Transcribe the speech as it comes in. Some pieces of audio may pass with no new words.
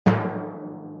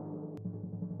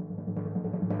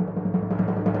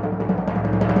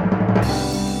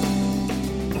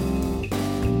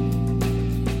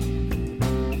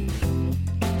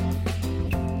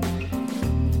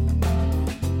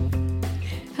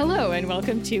Hello, and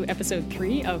welcome to episode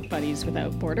 3 of Buddies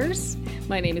Without Borders.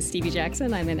 My name is Stevie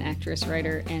Jackson. I'm an actress,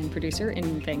 writer, and producer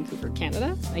in Vancouver,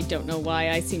 Canada. I don't know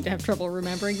why I seem to have trouble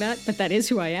remembering that, but that is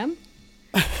who I am.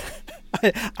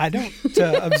 I don't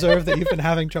observe that you've been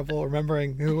having trouble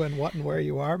remembering who and what and where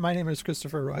you are. My name is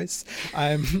Christopher Royce.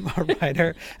 I'm a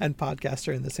writer and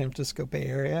podcaster in the San Francisco Bay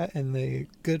Area in the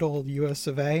good old US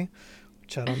of A,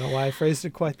 which I don't know why I phrased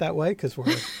it quite that way, because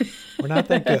we're not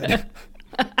that good.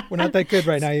 We're not that good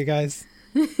right now, you guys.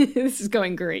 This is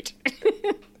going great.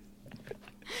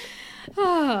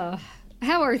 How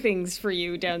are things for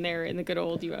you down there in the good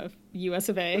old US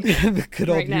of A? The good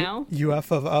old right now?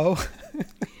 UF of O.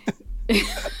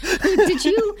 Did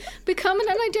you become an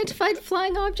unidentified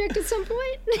flying object at some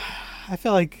point? I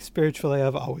feel like spiritually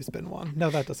I've always been one. No,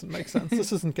 that doesn't make sense.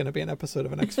 This isn't going to be an episode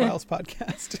of an X-Files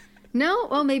podcast. No?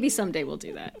 Well, maybe someday we'll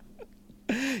do that.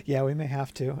 Yeah, we may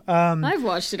have to. I've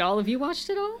watched it all. Have you watched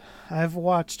it all? I've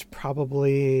watched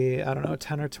probably,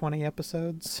 10 or 20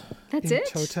 episodes. That's in it?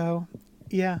 Toto.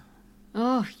 Yeah.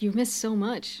 Oh, you missed so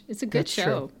much. It's a good That's show.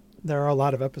 True. There are a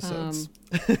lot of episodes.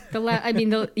 There's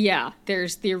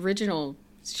the original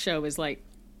show is like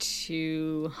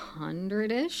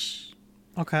 200-ish.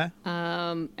 Okay.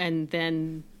 And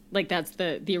then like that's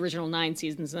the original 9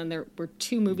 seasons. And then there were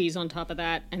 2 movies on top of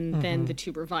that. And then the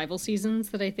 2 revival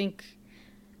seasons that I think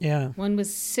one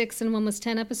was 6 and one was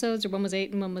 10 episodes, or one was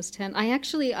 8 and one was 10. I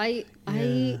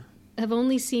have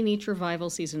only seen each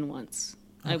revival season once.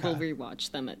 Okay. I will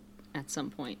rewatch them at some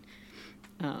point.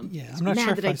 I'm not mad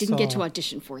sure that I didn't get to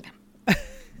audition for them.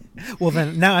 Well,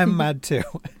 then now I'm mad too.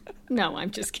 No,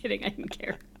 I'm just kidding. I didn't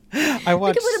care. I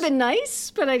watched. It would have been nice,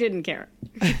 but I didn't care.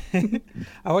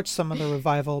 I watched some of the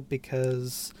revival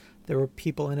because there were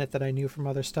people in it that I knew from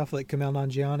other stuff. Like Kumail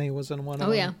Nanjiani was in one of them.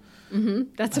 Oh yeah,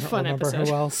 that's a fun episode. I don't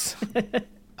remember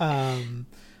who else.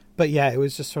 But yeah, it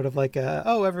was just sort of like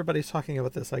everybody's talking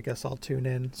about this, I guess I'll tune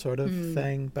in sort of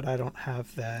thing. But I don't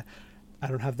have the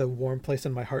warm place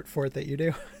in my heart for it that you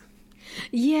do.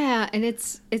 Yeah, and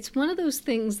it's one of those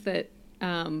things that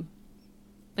I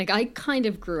kind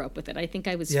of grew up with it. I think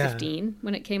I was 15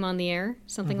 when it came on the air,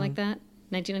 something like that,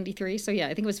 1993. So yeah,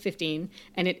 I think it was 15,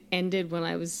 and it ended when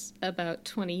I was about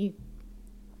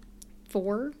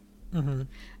 24.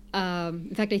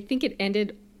 In fact, I think it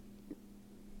ended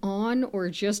on or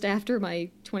just after my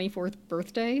 24th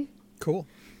birthday. Cool.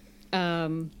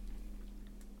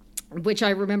 Which I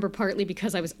remember partly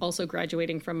because I was also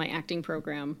graduating from my acting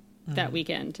program that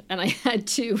weekend, and I had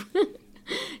to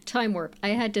time warp. I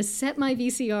had to set my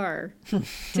VCR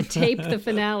to tape the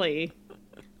finale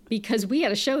because we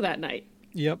had a show that night.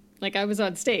 Yep. Like I was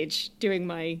on stage doing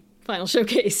my final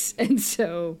showcase, and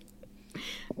so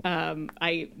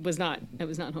I was not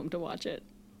home to watch it.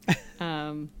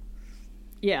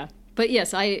 Yeah, but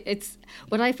yes, it's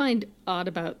what I find odd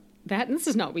about that, and this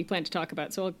is not what we plan to talk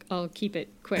about, so I'll keep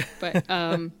it quick. But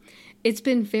it's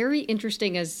been very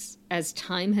interesting as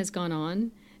time has gone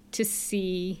on to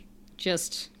see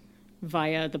just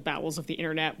via the bowels of the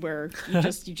internet, where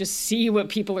you just see what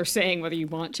people are saying, whether you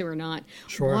want to or not.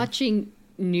 Sure. Watching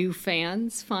new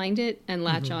fans find it and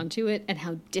latch onto it, and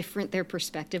how different their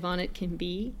perspective on it can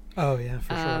be. Oh yeah,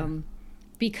 for sure.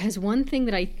 Because one thing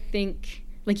that I think,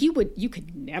 like you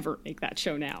could never make that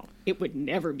show now. It would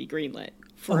never be greenlit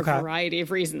for a variety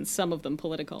of reasons, some of them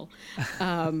political.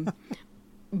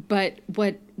 But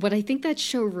what I think that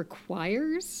show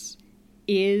requires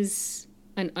is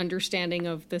an understanding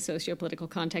of the socio-political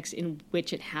context in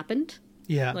which it happened.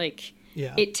 Yeah.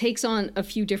 It takes on a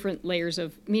few different layers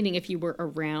of meaning if you were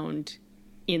around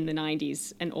in the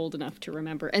 90s and old enough to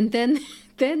remember. And then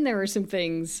there are some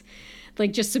things,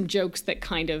 like just some jokes that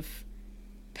kind of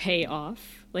pay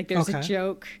off. Like there's a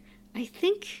joke, I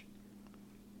think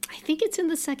it's in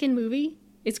the second movie.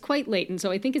 It's quite late, and so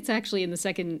I think it's actually in the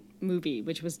second movie,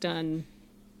 which was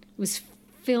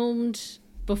filmed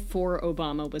before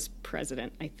Obama was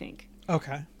president, I think.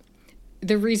 Okay.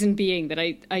 The reason being that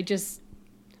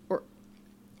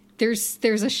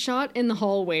there's a shot in the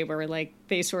hallway where like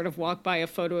they sort of walk by a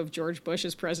photo of George Bush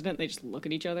as president, they just look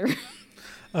at each other.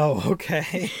 Oh,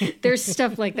 okay. There's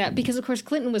stuff like that because of course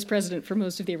Clinton was president for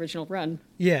most of the original run.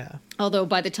 Yeah. Although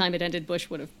by the time it ended, Bush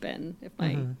would have been, if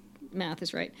my math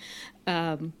is right.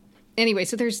 Anyway,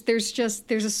 so there's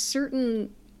a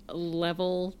certain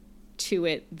level to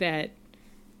it that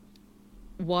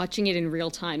watching it in real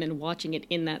time and watching it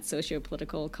in that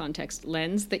socio-political context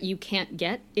lens that you can't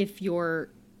get if you're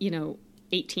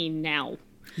 18 now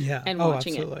Yeah. and Oh,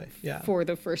 watching absolutely. it Yeah. for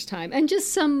the first time. And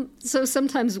just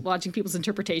sometimes watching people's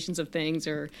interpretations of things,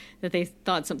 or that they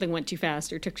thought something went too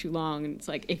fast or took too long. And it's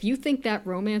like, if you think that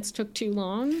romance took too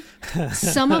long,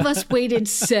 some of us waited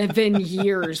 7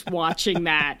 years watching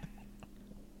that.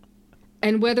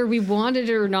 And whether we wanted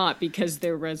it or not, because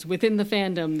there was, within the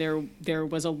fandom, there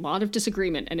was a lot of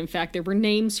disagreement. And in fact, there were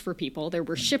names for people. There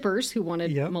were shippers who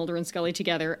wanted Mulder and Scully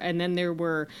together. And then there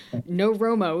were no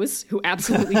Romos who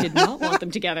absolutely did not want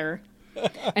them together.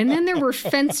 And then there were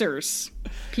fencers,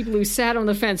 people who sat on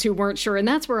the fence who weren't sure. And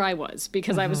that's where I was,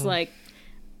 because I was like,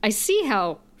 I see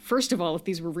how, first of all, if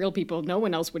these were real people, no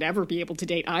one else would ever be able to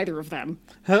date either of them.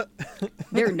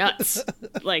 They're nuts.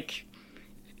 Like,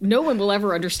 no one will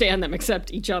ever understand them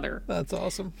except each other. That's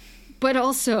awesome. But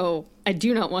also, I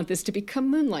do not want this to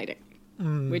become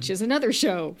Moonlighting, which is another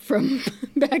show from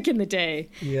back in the day.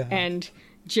 Yeah. And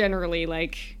generally,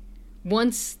 like,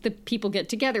 once the people get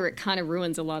together, it kind of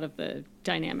ruins a lot of the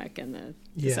dynamic and the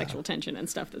sexual tension and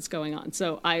stuff that's going on.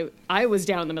 So I was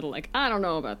down in the middle, like, I don't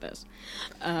know about this.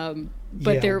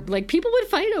 But they're like, people would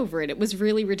fight over it. It was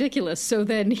really ridiculous. So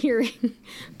then hearing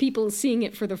people seeing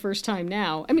it for the first time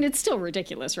now, I mean, it's still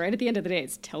ridiculous, right? At the end of the day,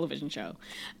 it's a television show.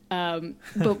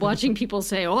 But watching people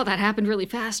say, oh, that happened really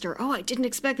fast, or, oh, I didn't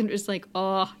expect them. It's like,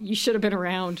 oh, you should have been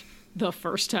around the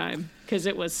first time, because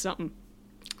it was something.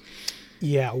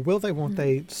 Yeah, will they, won't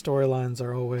they storylines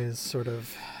are always sort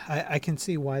of, I can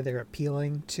see why they're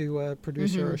appealing to a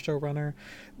producer or a showrunner.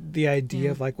 The idea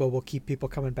of like, well, we'll keep people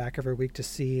coming back every week to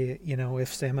see, you know,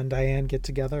 if Sam and Diane get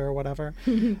together or whatever.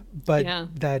 But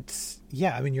that's,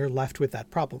 I mean, you're left with that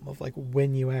problem of like,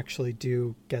 when you actually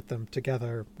do get them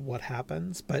together, what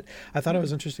happens? But I thought it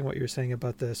was interesting what you were saying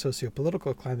about the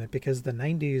socio-political climate, because the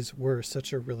 90s were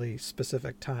such a really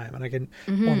specific time. And I can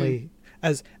only...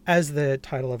 As the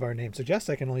title of our name suggests,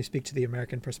 I can only speak to the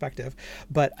American perspective.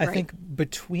 But I think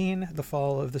between the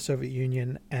fall of the Soviet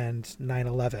Union and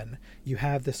 9/11, you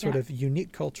have this sort of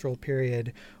unique cultural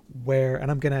period where, and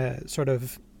I'm going to sort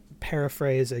of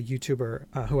paraphrase a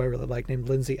YouTuber who I really like named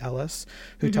Lindsay Ellis,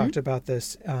 who talked about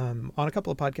this on a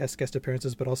couple of podcast guest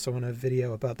appearances, but also in a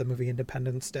video about the movie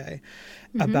Independence Day,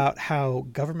 about how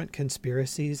government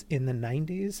conspiracies in the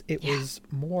 90s, it was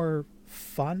more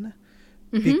fun.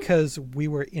 Because we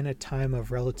were in a time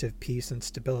of relative peace and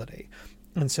stability.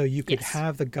 And so you could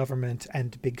have the government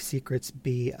and big secrets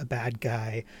be a bad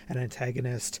guy, an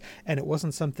antagonist. And it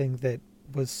wasn't something that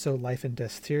was so life and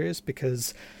death serious,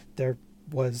 because there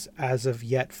was, as of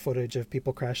yet, footage of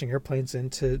people crashing airplanes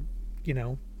into, you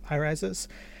know, high rises.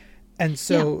 And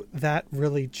so that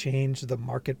really changed the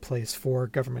marketplace for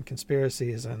government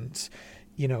conspiracies. And,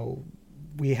 you know,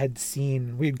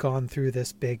 we'd gone through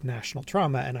this big national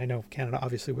trauma, and I know Canada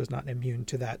obviously was not immune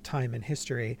to that time in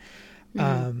history.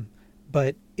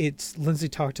 But Lindsay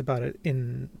talked about it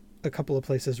in a couple of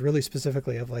places really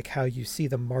specifically, of like how you see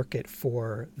the market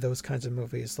for those kinds of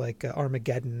movies, like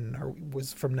Armageddon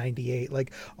was from 98,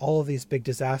 like all of these big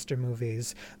disaster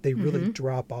movies, they really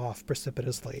drop off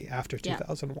precipitously after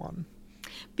 2001.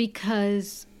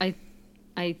 Because I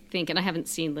think, and I haven't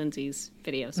seen Lindsay's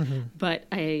videos, but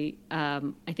I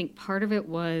think part of it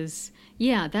was,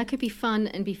 that could be fun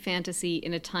and be fantasy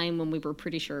in a time when we were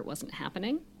pretty sure it wasn't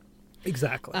happening.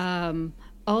 Exactly.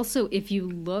 Also, if you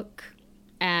look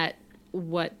at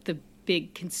what the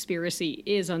big conspiracy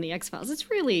is on the X-Files, it's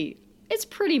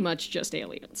pretty much just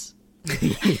aliens.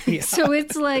 So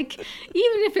it's like, even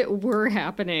if it were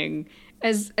happening,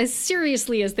 as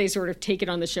seriously as they sort of take it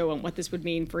on the show on what this would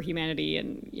mean for humanity,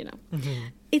 and, you know,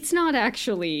 it's not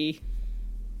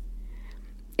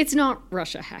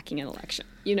Russia hacking an election,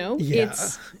 you know?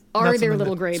 It's, are there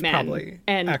little gray men,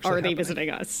 and are they visiting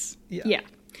us?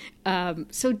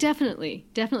 So definitely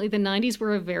the 90s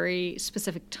were a very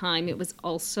specific time. It was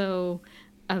also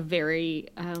a very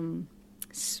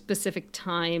specific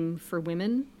time for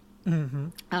women.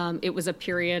 It was a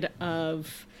period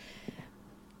of,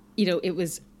 you know, it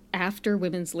was after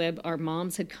Women's Lib. Our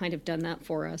moms had kind of done that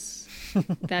for us,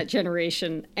 that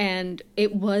generation. And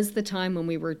it was the time when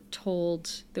we were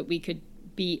told that we could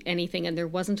be anything. And there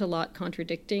wasn't a lot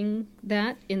contradicting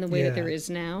that in the way that there is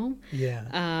now.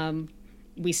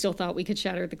 We still thought we could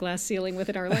shatter the glass ceiling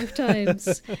within our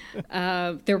lifetimes.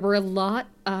 There were a lot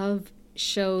of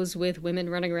shows with women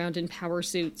running around in power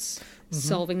suits,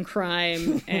 solving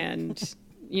crime and,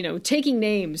 you know, taking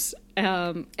names.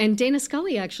 And Dana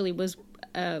Scully actually was,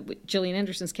 Gillian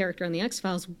Anderson's character on The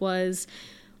X-Files, was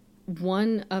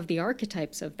one of the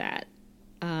archetypes of that.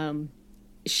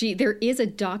 There is a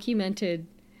documented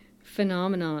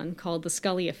phenomenon called the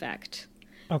Scully effect.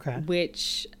 Okay.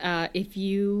 Which,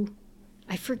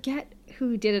 I forget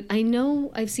who did it. I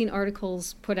know I've seen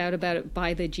articles put out about it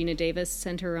by the Gina Davis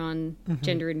Center on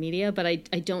Gender and Media, but I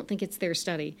don't think it's their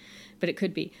study, but it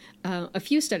could be. A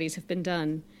few studies have been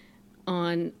done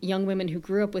on young women who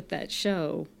grew up with that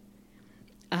show.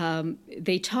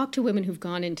 They talk to women who've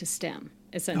gone into STEM,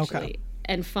 essentially,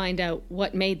 and find out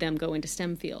what made them go into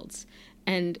STEM fields.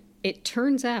 And it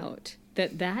turns out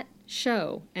that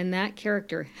show and that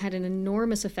character had an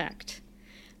enormous effect,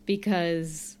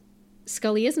 because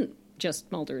Scully isn't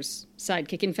just Mulder's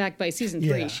sidekick. In fact, by season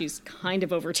 3, she's kind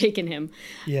of overtaken him.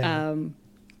 Yeah.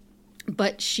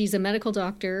 But she's a medical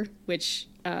doctor, which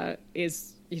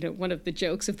is, one of the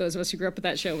jokes of those of us who grew up with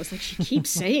that show was like, she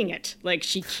keeps saying it. Like,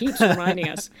 she keeps reminding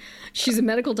us. She's a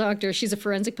medical doctor. She's a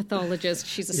forensic pathologist.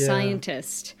 She's a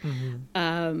scientist.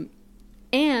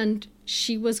 And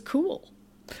she was cool.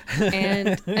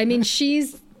 And, I mean,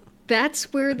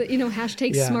 that's where the,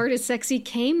 hashtag smart is sexy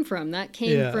came from. That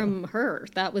came from her.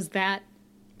 That was that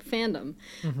fandom.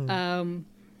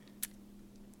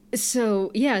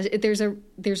 So yeah, there's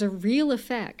a real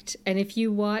effect. And if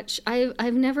you watch,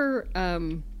 I've never,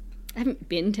 I haven't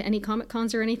been to any Comic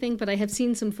Cons or anything, but I have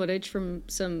seen some footage from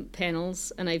some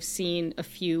panels, and I've seen a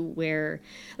few where,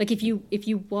 like, if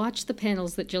you watch the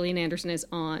panels that Gillian Anderson is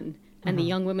on, and the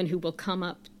young women who will come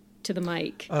up to the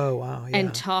mic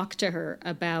and talk to her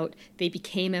about, they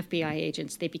became FBI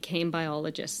agents, they became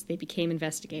biologists, they became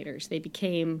investigators, they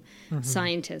became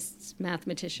scientists,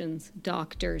 mathematicians,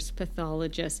 doctors,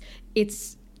 pathologists.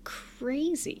 It's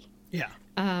crazy. Yeah.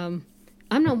 I'm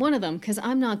not one of them because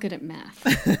I'm not good at math.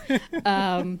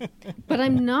 But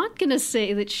I'm not going to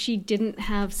say that she didn't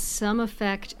have some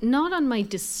effect, not on my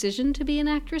decision to be an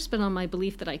actress, but on my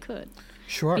belief that I could.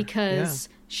 Sure. Because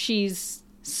she's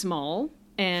small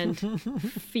and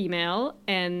female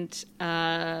and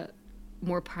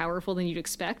more powerful than you'd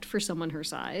expect for someone her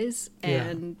size.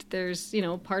 And there's,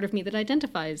 part of me that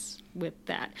identifies with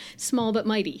that. Small but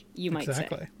mighty, you might say.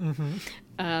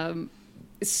 Exactly.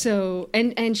 So,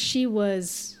 and she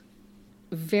was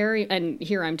very, and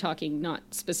here I'm talking not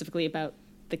specifically about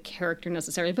the character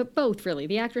necessarily, but both really.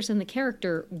 The actress and the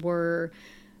character were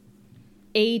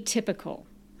atypical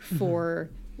for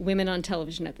women on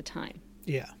television at the time.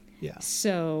 Yeah. Yeah.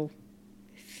 So,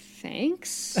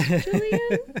 thanks,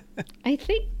 Gillian.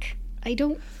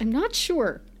 I'm not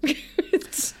sure.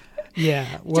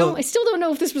 Well, I still don't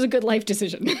know if this was a good life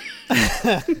decision.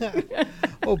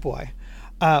 Oh boy.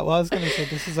 Well, I was going to say,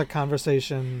 this is a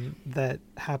conversation that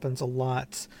happens a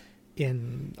lot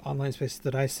in online spaces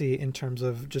that I see in terms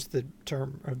of just the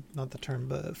term, or not the term,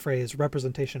 but phrase,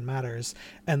 representation matters.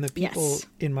 And the people,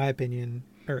 in my opinion,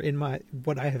 or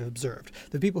what I have observed,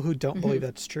 the people who don't believe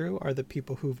that's true are the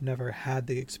people who've never had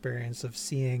the experience of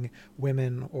seeing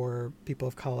women or people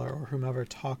of color or whomever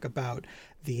talk about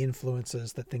the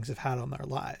influences that things have had on their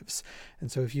lives.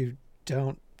 And so if you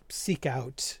don't seek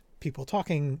out people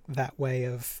talking that way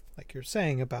of, like you're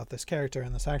saying about this character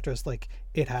and this actress, like,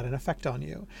 it had an effect on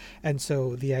you. And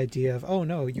so the idea of, oh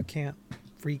no, you can't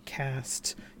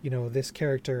recast, this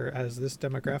character as this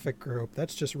demographic group,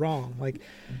 that's just wrong. Like,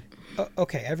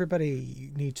 okay,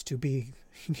 everybody needs to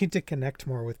connect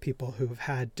more with people who've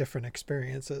had different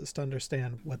experiences to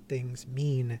understand what things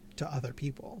mean to other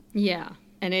people. Yeah.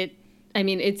 And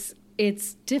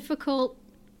it's difficult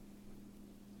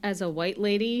as a white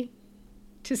lady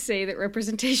to say that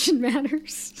representation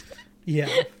matters. Yeah.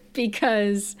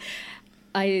 Because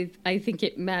I think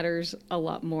it matters a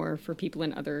lot more for people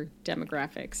in other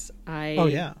demographics. I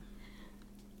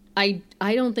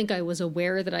don't think I was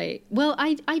aware that I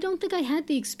don't think I had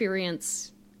the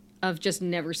experience of just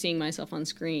never seeing myself on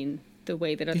screen the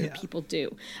way that other people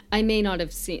do. I may not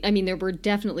have seen, there were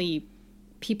definitely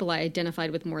people I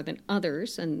identified with more than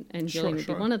others, and Gillian would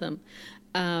be one of them.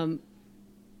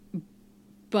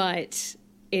 But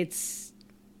it's,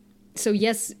 so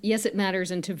yes, it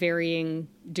matters, and to varying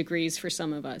degrees for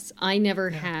some of us. I never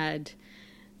had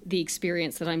the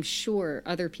experience that I'm sure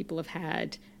other people have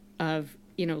had of,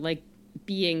 like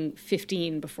being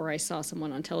 15 before I saw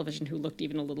someone on television who looked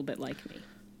even a little bit like me.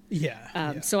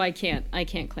 So I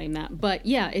can't claim that. But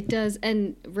yeah, it does.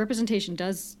 And representation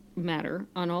does matter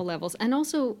on all levels. And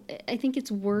also, I think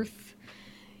it's worth,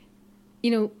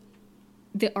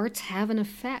 the arts have an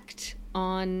effect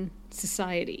on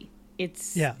society.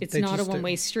 It's not a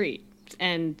one-way street.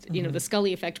 And, the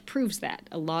Scully effect proves that.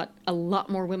 A lot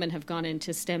more women have gone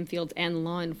into STEM fields and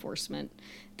law enforcement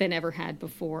than ever had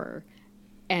before.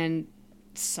 And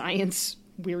science,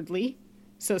 weirdly,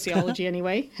 sociology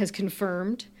anyway, has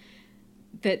confirmed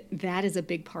that is a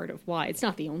big part of why. It's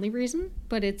not the only reason,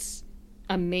 but it's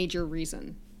a major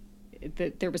reason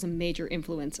that there was a major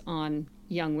influence on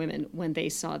young women when they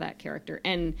saw that character.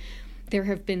 And there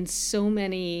have been so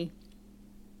many,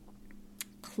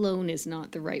 clone is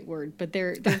not the right word, but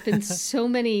there have been so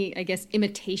many, I guess,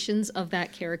 imitations of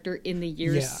that character in the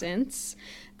years since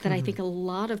that I think a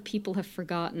lot of people have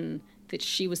forgotten that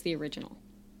she was the original.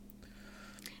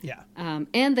 Yeah.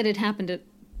 And that it happened at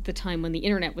the time when the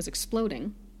internet was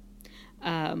exploding.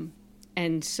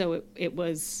 And so it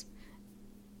was,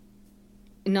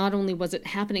 not only was it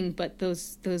happening, but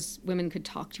those women could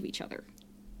talk to each other.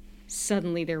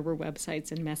 Suddenly there were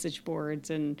websites and message boards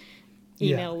and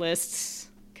email lists,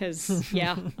 because,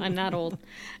 I'm not old,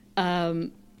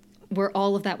 where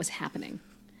all of that was happening.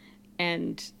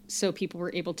 And so people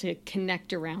were able to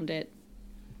connect around it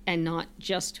and not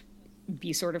just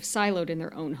be sort of siloed in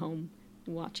their own home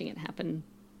watching it happen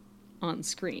on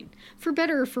screen. For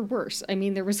better or for worse. I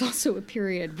mean, there was also a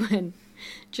period when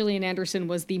Gillian Anderson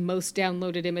was the most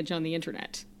downloaded image on the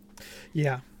internet.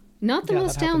 Yeah. Not the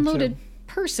most downloaded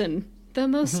person, the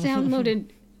most downloaded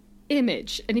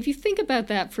image. And if you think about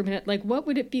that for a minute, like, what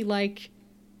would it be like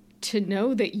to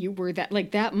know that you were that?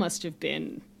 Like, that must have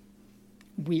been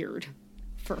weird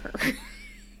for her.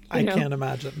 I can't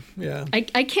imagine. Yeah. I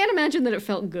can't imagine that it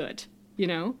felt good, you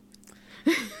know?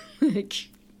 Like,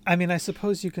 I mean, I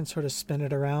suppose you can sort of spin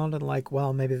it around and like,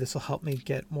 well, maybe this will help me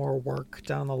get more work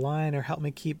down the line or help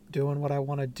me keep doing what I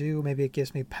want to do. Maybe it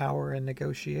gives me power in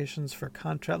negotiations for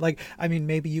contract. Like, I mean,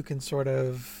 maybe you can sort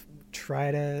of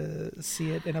try to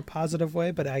see it in a positive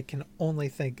way, but I can only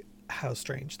think how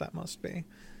strange that must be.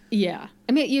 Yeah.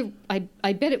 I mean,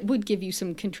 I bet it would give you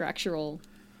some contractual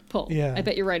pull. Yeah. I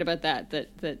bet you're right about that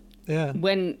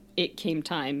when it came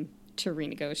time to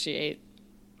renegotiate,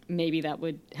 maybe that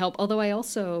would help. Although I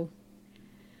also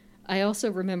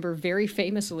remember very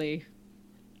famously,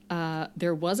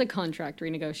 there was a contract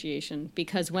renegotiation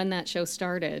because when that show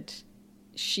started,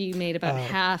 she made about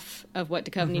half of what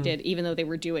Duchovny did, even though they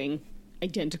were doing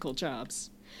identical jobs.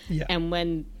 Yeah. And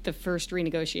when the first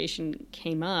renegotiation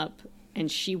came up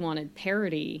and she wanted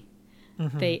parity,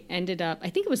 they ended up, I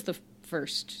think it was the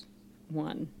first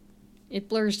one. It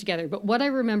blurs together. But what I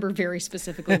remember very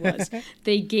specifically was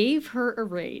they gave her a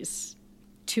raise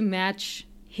to match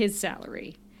his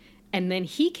salary. And then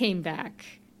he came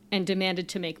back and demanded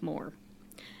to make more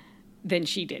than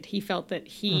she did. He felt that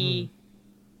he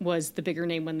was the bigger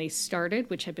name when they started,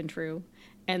 which had been true,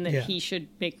 and that he should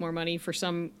make more money for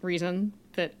some reason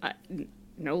that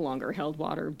no longer held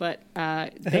water. But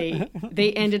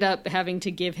they ended up having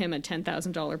to give him a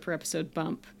 $10,000 per episode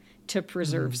bump to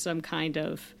preserve some kind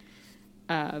of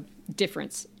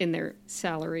difference in their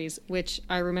salaries, which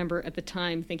I remember at the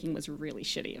time thinking was really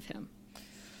shitty of him.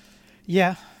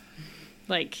 Yeah.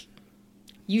 Like,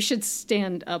 you should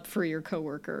stand up for your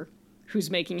coworker who's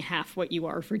making half what you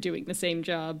are for doing the same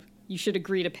job. You should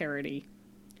agree to parity.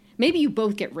 Maybe you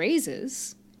both get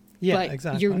raises, but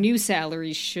exactly. Your new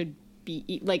salaries should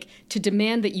be, like, to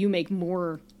demand that you make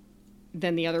more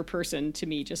than the other person, to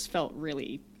me, just felt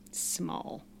really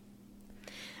small.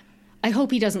 I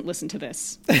hope he doesn't listen to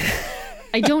this.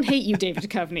 I don't hate you, David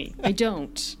Duchovny. I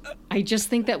don't. I just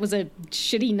think that was a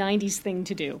shitty 90s thing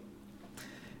to do.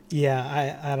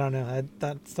 Yeah, I don't know.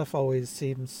 That stuff always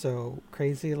seems so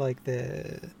crazy, like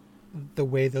the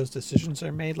way those decisions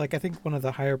are made. Like, I think one of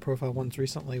the higher profile ones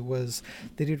recently was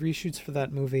they did reshoots for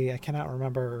that movie. I cannot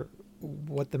remember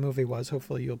what the movie was.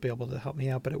 Hopefully you'll be able to help me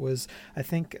out. But it was, I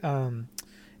think...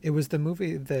 it was the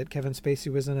movie that Kevin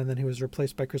Spacey was in, and then he was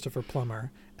replaced by Christopher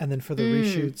Plummer. And then for the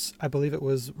reshoots, I believe it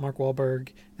was Mark Wahlberg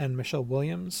and Michelle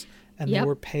Williams, and they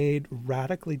were paid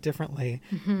radically differently,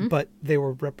 but they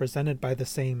were represented by the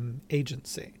same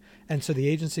agency. And so the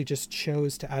agency just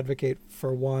chose to advocate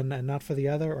for one and not for the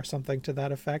other, or something to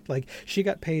that effect. Like, she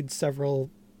got paid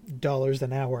several dollars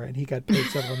an hour and he got paid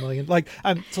several million. Like,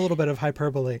 it's a little bit of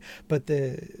hyperbole, but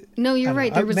no, you're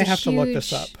right. There was I may have to look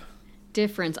this up.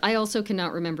 Difference. I also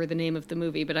cannot remember the name of the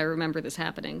movie, but I remember this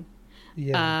happening.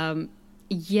 Yeah.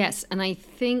 Yes, and I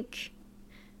think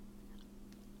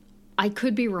I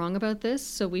could be wrong about this,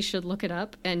 so we should look it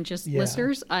up. And just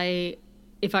listeners,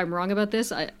 if I'm wrong about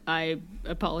this, I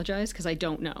apologize because I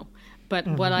don't know. But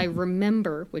what I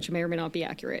remember, which may or may not be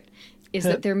accurate, is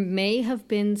that there may have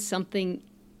been something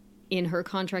in her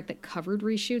contract that covered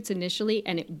reshoots initially,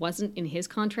 and it wasn't in his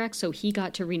contract, so he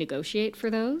got to renegotiate for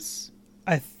those.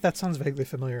 That sounds vaguely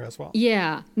familiar as well.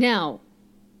 Yeah. Now,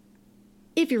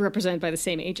 if you're represented by the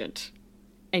same agent,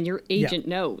 and your agent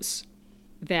knows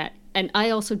that, and I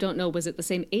also don't know, was it the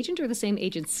same agent or the same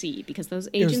agency? Because those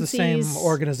agencies... It was the same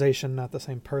organization, not the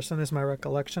same person, is my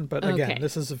recollection. But again,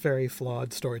 this is a very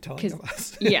flawed storytelling of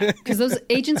us. Yeah, because those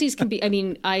agencies can be, I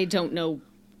mean, I don't know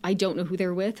I don't know who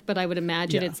they're with, but I would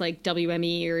imagine it's like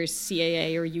WME or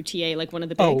CAA or UTA, like one of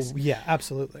the bigs. Oh, yeah,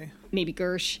 absolutely. Maybe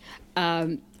Gersh.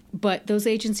 But those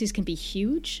agencies can be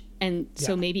huge, and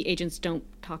so maybe agents don't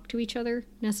talk to each other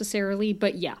necessarily.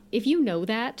 But yeah, if you know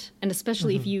that, and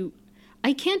especially if you...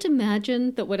 I can't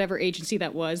imagine that whatever agency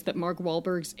that was, that Mark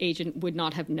Wahlberg's agent would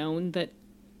not have known that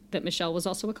Michelle was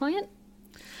also a client.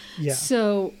 Yeah.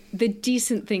 So the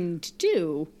decent thing to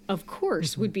do, of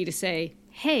course, would be to say,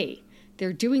 hey,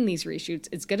 they're doing these reshoots.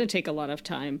 It's going to take a lot of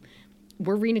time.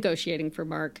 We're renegotiating for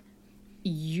Mark.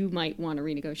 You might want to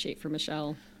renegotiate for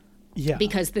Michelle. Yeah.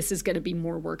 Because this is going to be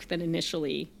more work than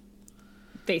initially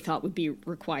they thought would be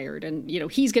required. And,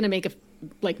 he's going to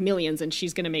make millions and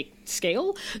she's going to make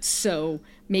scale. So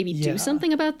maybe do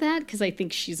something about that, because I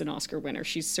think she's an Oscar winner.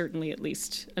 She's certainly at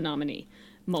least a nominee,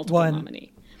 multiple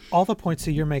nominee. All the points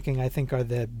that you're making, I think, are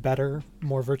the better,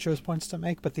 more virtuous points to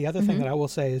make. But the other thing that I will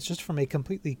say is, just from a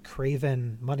completely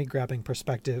craven, money-grabbing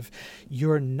perspective,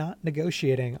 you're not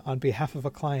negotiating on behalf of a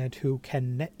client who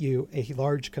can net you a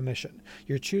large commission.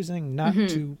 You're choosing not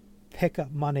to pick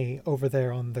up money over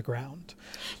there on the ground.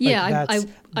 Yeah,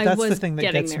 that's was the thing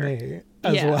that gets there. Me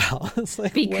as well. It's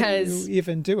like, because, what are you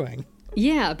even doing?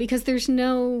 Yeah, because there's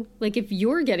no, if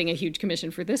you're getting a huge commission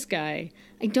for this guy,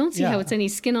 I don't see how it's any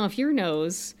skin off your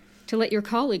nose to let your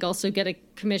colleague also get a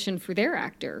commission for their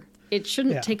actor. It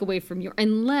shouldn't take away from your...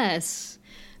 Unless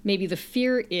maybe the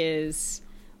fear is,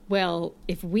 well,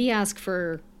 if we ask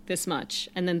for this much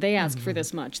and then they ask for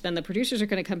this much, then the producers are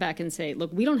going to come back and say,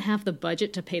 look, we don't have the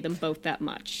budget to pay them both that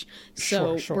much.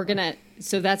 So sure.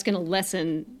 So that's going to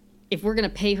lessen... If we're going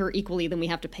to pay her equally, then we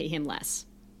have to pay him less.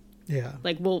 Yeah.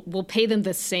 We'll pay them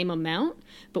the same amount,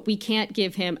 but we can't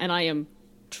give him... And I am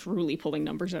truly pulling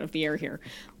numbers out of the air here.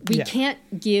 We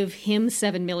can't give him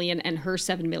 $7 million and her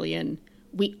 $7 million.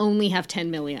 We only have $10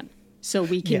 million. So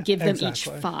we can give them each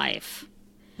 $5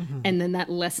 million. And then that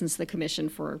lessens the commission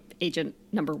for agent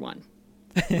number 1.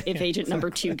 If agent number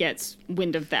 2 gets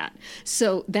wind of that.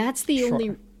 So that's the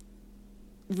only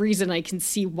reason I can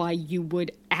see why you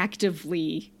would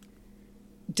actively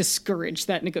discourage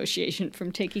that negotiation from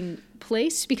taking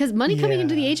place, because money coming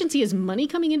into the agency is money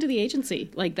coming into the agency.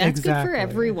 That's good for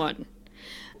everyone.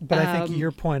 But I think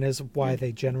your point is why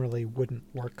they generally wouldn't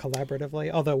work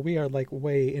collaboratively, although we are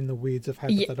way in the weeds of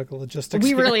hypothetical logistics.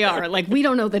 We really are. We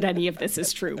don't know that any of this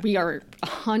is true. We are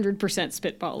 100%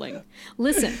 spitballing.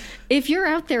 Listen, if you're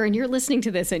out there and you're listening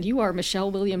to this and you are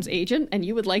Michelle Williams' agent and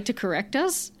you would like to correct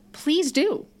us, please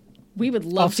do. We would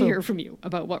love to hear from you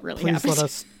about what really happened. Please let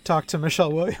us talk to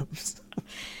Michelle Williams.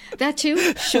 That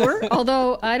too, sure.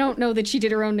 Although I don't know that she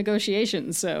did her own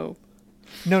negotiations, so...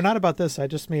 No, not about this. I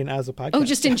just mean as a podcast. Oh,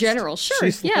 just in general.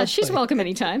 Sure. She's welcome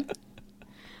anytime.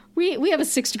 We have a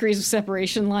 6 degrees of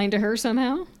separation line to her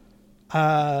somehow.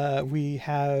 We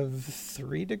have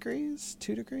 3 degrees,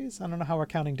 2 degrees. I don't know how we're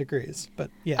counting degrees,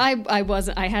 but yeah.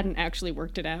 I hadn't actually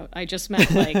worked it out. I just meant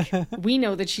we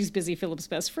know that she's Busy Philip's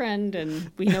best friend,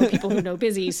 and we know people who know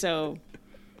Busy, so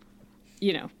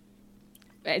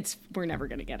we're never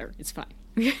gonna get her. It's fine.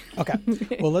 Okay.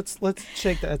 Well, let's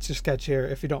shake the Etch a Sketch here,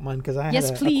 if you don't mind, because I had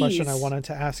a question I wanted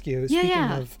to ask you. Speaking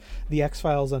of the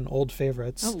X-Files and old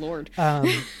favorites. Oh Lord.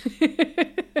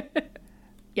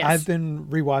 Yes. I've been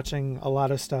rewatching a lot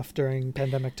of stuff during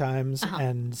pandemic times,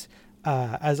 and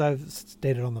as I've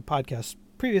stated on the podcast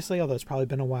previously, although it's probably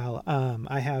been a while,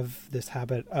 I have this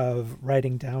habit of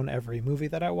writing down every movie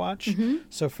that I watch.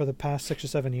 So for the past 6 or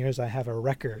 7 years, I have a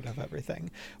record of everything,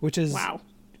 which is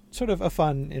sort of a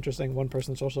fun, interesting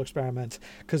one-person social experiment.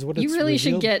 Because what you really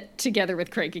should get together with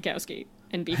Craig Kukowski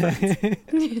and be friends.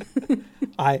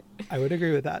 I would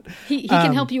agree with that. He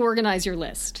can help you organize your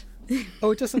list.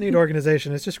 Oh, it doesn't need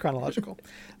organization. It's just chronological.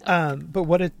 But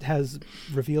what it has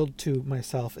revealed to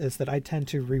myself is that I tend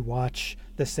to rewatch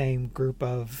the same group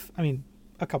of,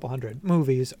 a couple hundred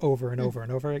movies over and over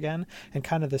and over again, and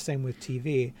kind of the same with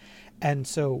TV. And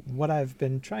so what I've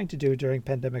been trying to do during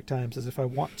pandemic times is, if I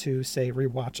want to, say,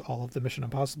 rewatch all of the Mission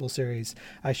Impossible series,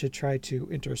 I should try to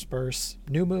intersperse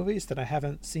new movies that I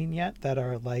haven't seen yet that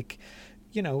are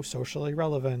socially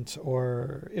relevant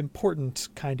or important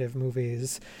kind of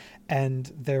movies,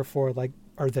 and therefore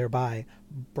thereby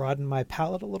broaden my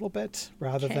palette a little bit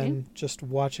rather than just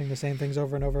watching the same things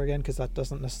over and over again, because that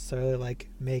doesn't necessarily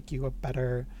make you a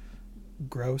better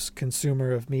gross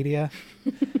consumer of media.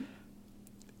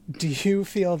 Do you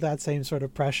feel that same sort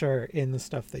of pressure in the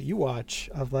stuff that you watch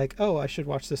of I should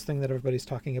watch this thing that everybody's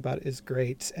talking about is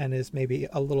great and is maybe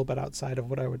a little bit outside of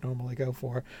what I would normally go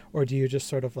for? Or do you just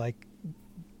sort of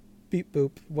beep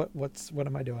boop, what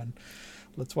am I doing?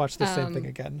 Let's watch the same thing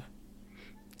again.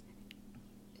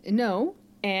 No,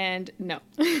 And no.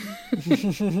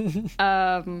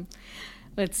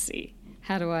 Let's see.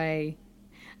 How do I...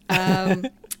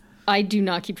 I do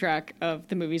not keep track of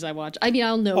the movies I watch. I mean,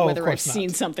 I'll know whether I've seen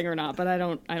something or not, but I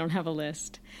don't have a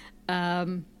list.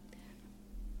 I've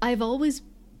always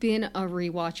been a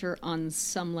rewatcher on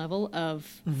some level of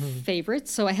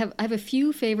favorites. So I have a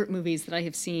few favorite movies that I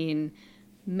have seen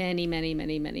many, many,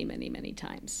 many, many, many, many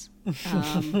times.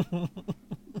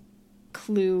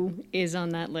 Clue is on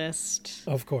that list.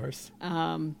 Of course.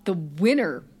 The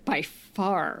winner by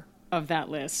far of that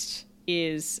list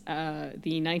is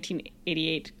the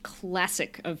 1988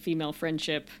 classic of female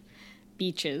friendship,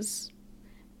 Beaches,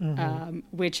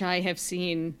 which I have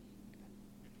seen,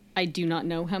 I do not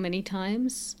know how many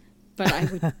times, but I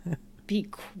would be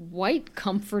quite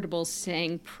comfortable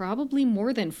saying probably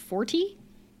more than 40.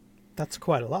 That's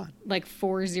quite a lot. Like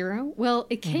 40. Well,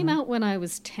 it came out when I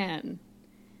was 10.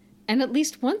 And at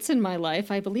least once in my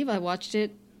life, I believe I watched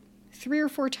it 3 or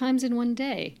 4 times in one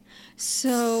day.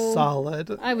 So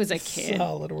solid. I was a kid.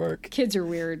 Solid work. Kids are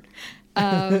weird.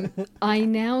 I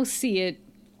now see it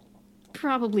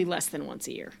probably less than once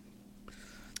a year.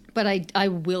 But I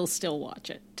will still watch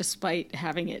it, despite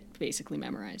having it basically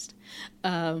memorized.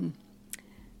 And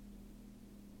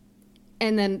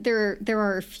then there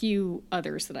are a few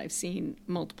others that I've seen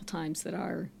multiple times that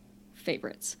are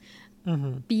favorites.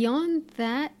 Beyond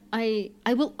that, I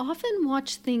will often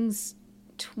watch things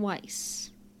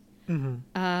twice.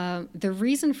 The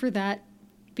reason for that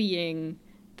being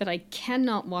that I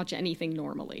cannot watch anything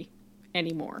normally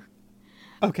anymore.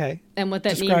 Okay. And what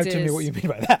that Describe means is... to me what you mean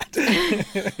by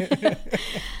that.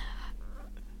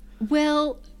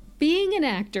 Well, being an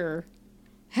actor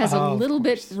has a little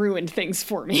bit ruined things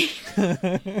for me.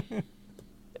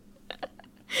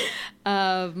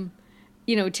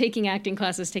 You know, taking acting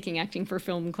classes, taking acting for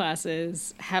film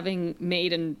classes, having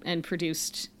made and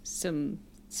produced some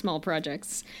small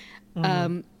projects.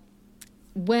 When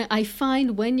I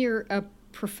find when you're a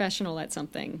professional at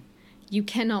something, you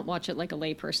cannot watch it like a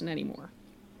layperson anymore.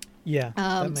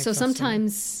 Yeah. So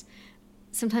sometimes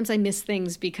I miss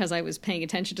things because I was paying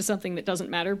attention to something that doesn't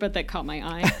matter, but that caught my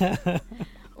eye.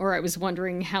 Or I was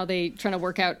wondering trying to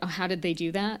work out how did they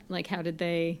do that? Like, how did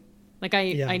they, like,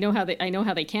 I know how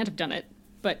they can't have done it,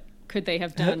 but could they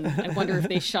have done, I wonder if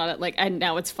they shot it like, and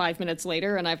now it's 5 minutes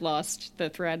later and I've lost the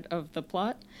thread of the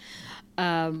plot.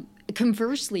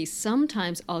 Conversely,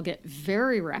 sometimes I'll get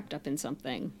very wrapped up in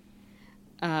something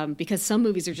because some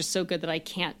movies are just so good that I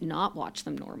can't not watch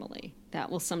them normally.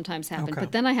 That will sometimes happen. Okay.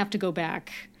 But then I have to go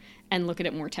back and look at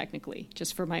it more technically,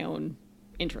 just for my own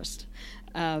interest.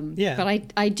 But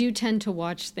I do tend to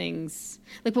watch things,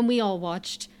 like when we all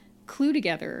watched Clue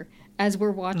together, as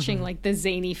we're watching like the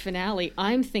zany finale,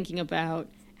 I'm thinking about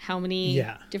how many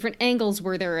different angles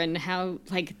were there and how,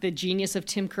 like, the genius of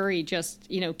Tim Curry just,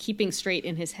 you know, keeping straight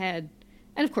in his head.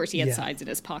 And of course he had sides in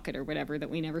his pocket or whatever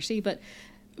that we never see, but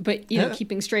you know,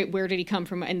 keeping straight, where did he come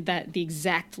from, and that the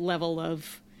exact level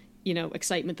of, you know,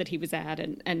 excitement that he was at.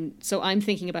 And so I'm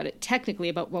thinking about it technically,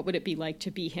 about what would it be like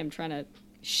to be him trying to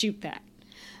shoot that.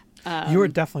 You were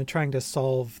definitely trying to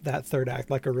solve that third act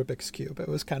like a Rubik's Cube. It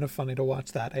was kind of funny to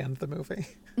watch that and the movie.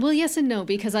 Well, yes and no,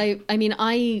 because I mean,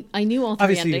 I knew all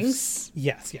 3 endings.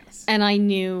 Yes. And I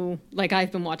knew, like,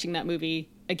 I've been watching that movie,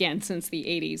 again, since the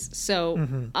 80s.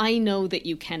 So I know that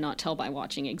you cannot tell by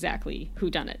watching exactly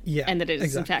who done it. Yeah, and that it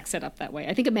is, in fact, set up that way.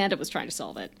 I think Amanda was trying to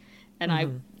solve it. And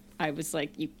I was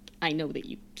like, I know that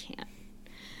you can't.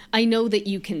 I know that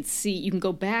you can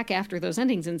go back after those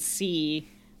endings and see...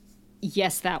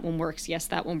 yes, that one works. Yes,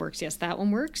 that one works. Yes, that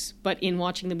one works. But in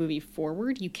watching the movie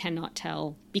forward, you cannot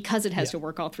tell. Because it has to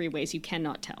work all 3 ways, you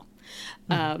cannot tell.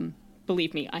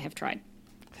 Believe me, I have tried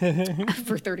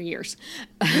for 30 years.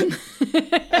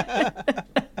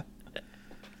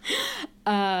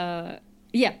 But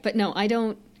no, I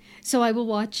don't. So I will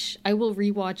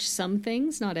rewatch some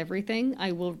things, not everything.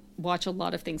 I will watch a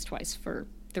lot of things twice for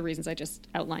the reasons I just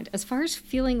outlined. As far as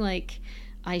feeling like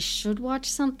I should watch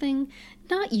something,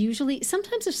 not usually.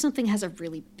 Sometimes if something has a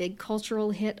really big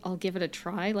cultural hit, I'll give it a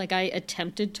try. Like, I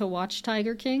attempted to watch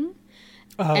Tiger King.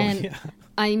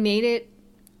 I made it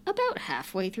about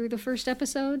halfway through the first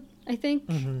episode, I think,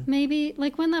 maybe.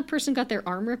 Like, when that person got their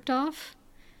arm ripped off,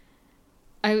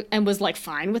 and was, like,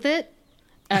 fine with it,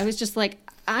 I was just like,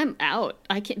 I'm out.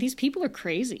 I can't. These people are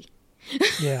crazy.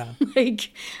 Yeah.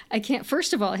 Like, I can't.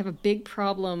 First of all, I have a big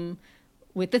problem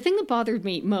with the thing that bothered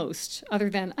me most, other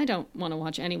than I don't want to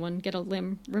watch anyone get a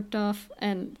limb ripped off,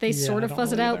 and they sort of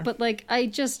fuzz it out, but, like, I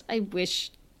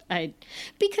wish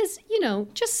because, you know,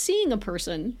 just seeing a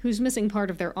person who's missing part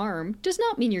of their arm does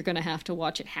not mean you're going to have to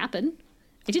watch it happen.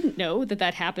 I didn't know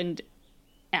that happened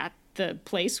at the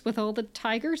place with all the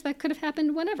tigers. That could have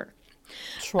happened whenever.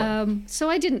 Sure. So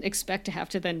I didn't expect to have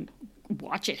to then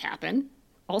watch it happen.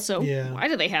 Also, why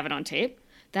do they have it on tape?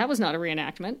 That was not a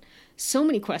reenactment. So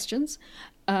many questions.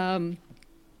 On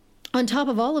top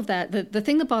of all of that, the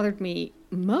thing that bothered me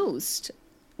most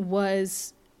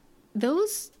was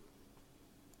those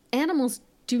animals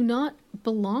do not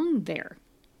belong there.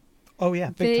 Oh, yeah,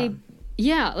 big time.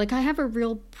 Yeah, like I have a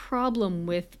real problem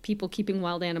with people keeping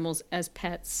wild animals as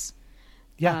pets.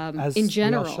 Yeah, as in we all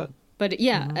general. should. But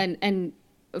yeah, and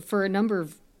for a number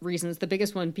of reasons, the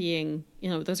biggest one being,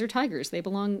 those are tigers. They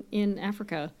belong in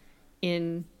Africa,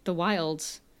 in the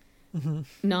wilds,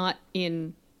 not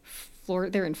in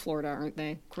Florida. They're in Florida, aren't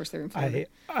they? Of course, they're in Florida.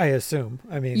 I assume.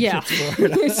 I mean, yeah, it's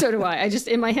Florida. So do I. I just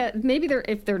in my head, maybe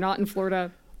if they're not in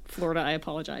Florida, I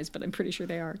apologize, but I'm pretty sure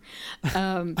they are.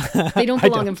 They don't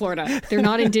belong in Florida. They're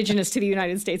not indigenous to the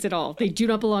United States at all. They do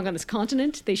not belong on this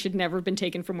continent. They should never have been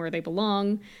taken from where they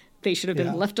belong. They should have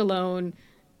been left alone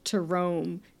to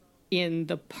roam in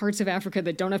the parts of Africa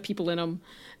that don't have people in them.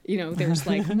 There's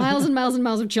like miles and miles and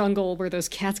miles of jungle where those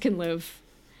cats can live.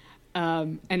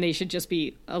 And they should just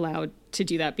be allowed to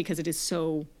do that because it is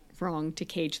so wrong to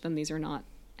cage them. These are not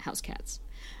house cats.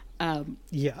 And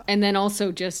then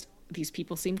also just these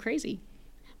people seem crazy.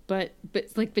 But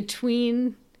like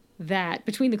between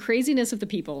the craziness of the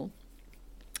people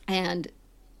and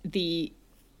the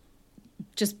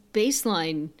just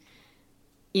baseline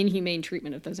inhumane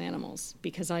treatment of those animals,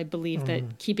 because I believe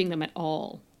that keeping them at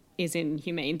all is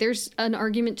inhumane. There's an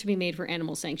argument to be made for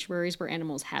animal sanctuaries where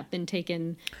animals have been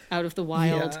taken out of the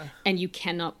wild and you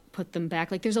cannot put them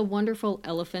back. Like there's a wonderful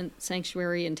elephant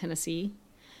sanctuary in Tennessee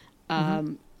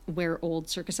where old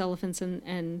circus elephants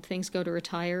and things go to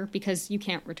retire because you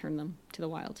can't return them to the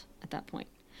wild at that point.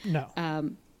 No.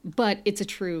 But it's a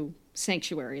true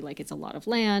sanctuary. Like it's a lot of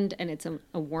land and it's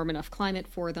a warm enough climate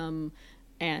for them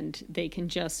and they can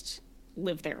just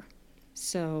live there.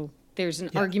 So there's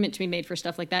an argument to be made for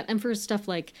stuff like that and for stuff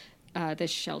like the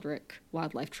Sheldrick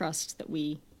Wildlife Trust that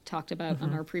we talked about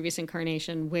on our previous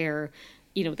incarnation where,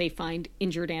 they find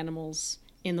injured animals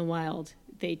in the wild.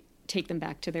 They take them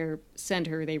back to their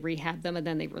center, they rehab them, and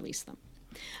then they release them.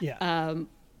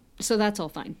 So that's all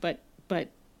fine. But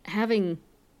having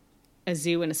a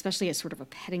zoo, and especially a sort of a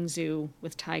petting zoo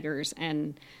with tigers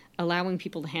and allowing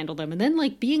people to handle them, and then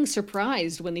like being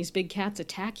surprised when these big cats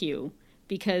attack you,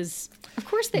 because of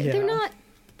course they're not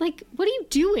like, what are you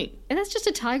doing? And that's just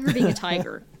a tiger being a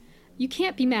tiger. You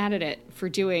can't be mad at it for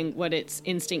doing what its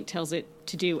instinct tells it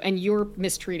to do, and you're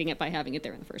mistreating it by having it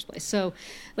there in the first place. So,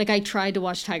 like, I tried to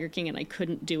watch Tiger King and I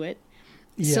couldn't do it.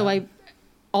 Yeah. So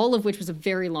all of which was a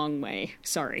very long way,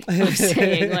 sorry, of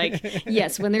saying, like,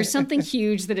 yes, when there's something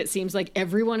huge that it seems like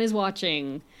everyone is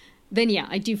watching, then yeah,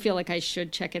 I do feel like I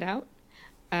should check it out.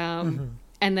 And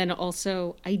then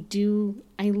also, I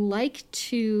like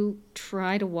to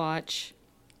try to watch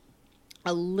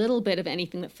a little bit of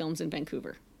anything that films in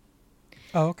Vancouver.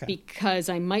 Oh, okay. Because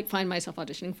I might find myself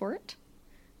auditioning for it,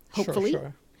 hopefully,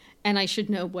 sure. And I should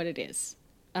know what it is.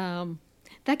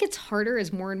 That gets harder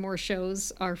as more and more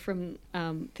shows are from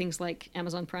things like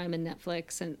Amazon Prime and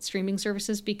Netflix and streaming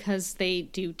services, because they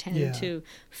do tend to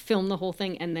film the whole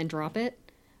thing and then drop it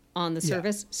on the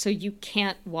service. So you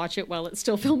can't watch it while it's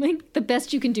still filming. The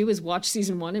best you can do is watch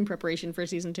season 1 in preparation for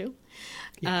season 2.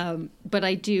 But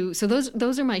I do. So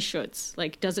those are my shoulds.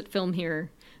 Like, does it film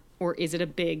here, or is it a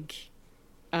big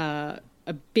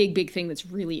thing that's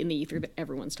really in the ether that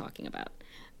everyone's talking about?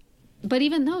 But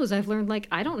even those, I've learned, like,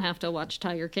 I don't have to watch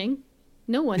Tiger King.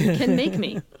 No one can make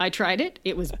me. I tried it.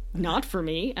 It was not for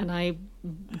me, and I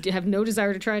have no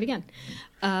desire to try it again.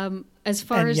 As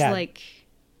far as, like...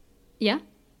 Yeah?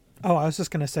 Oh, I was just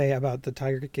going to say about the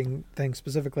Tiger King thing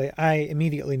specifically. I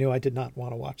immediately knew I did not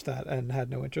want to watch that and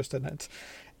had no interest in it.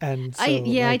 And so,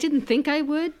 I didn't think I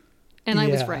would, and I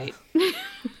was right.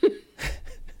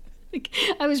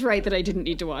 I was right that I didn't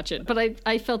need to watch it, but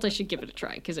I felt I should give it a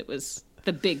try because it was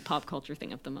the big pop culture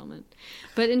thing of the moment.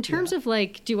 But in terms of,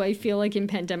 like, do I feel like in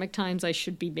pandemic times I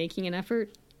should be making an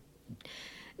effort?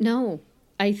 No.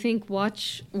 I think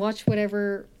watch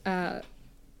whatever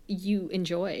you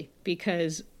enjoy,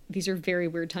 because these are very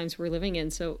weird times we're living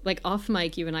in. So, like, off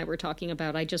mic, you and I were talking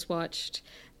about, I just watched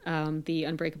the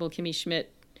Unbreakable Kimmy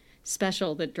Schmidt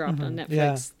special that dropped on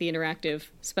Netflix, the interactive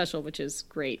special, which is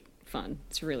great fun.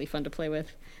 It's really fun to play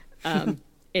with.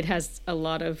 It has a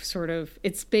lot of sort of,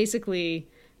 it's basically,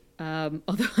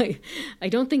 although I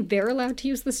don't think they're allowed to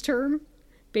use this term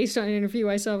based on an interview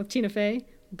I saw with Tina Fey,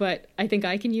 but I think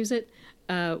I can use it,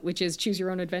 which is choose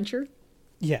your own adventure.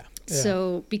 Yeah.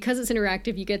 So because it's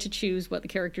interactive, you get to choose what the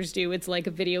characters do. It's like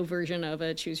a video version of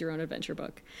a choose your own adventure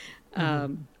book.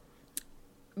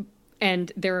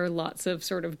 And there are lots of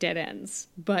sort of dead ends,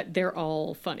 but they're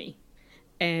all funny.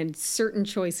 And certain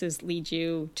choices lead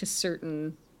you to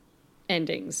certain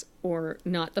endings or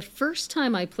not. The first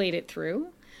time I played it through,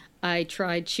 I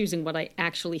tried choosing what I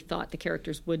actually thought the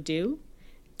characters would do.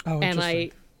 Oh,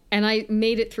 interesting. And I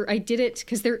made it through. I did it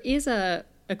because there is a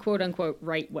quote unquote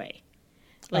right way.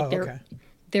 Like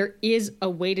there is a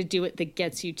way to do it that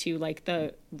gets you to like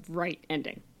the right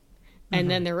ending. And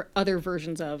then there are other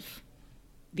versions of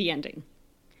the ending,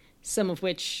 some of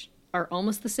which are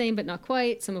almost the same but not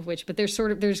quite, some of which, but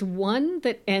there's one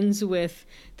that ends with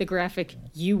the graphic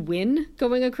 "you win"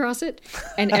 going across it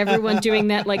and everyone doing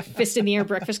that like fist in the air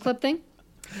Breakfast Club thing.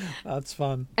 That's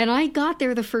fun. And I got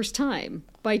there the first time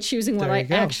by choosing what I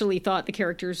actually thought the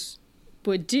characters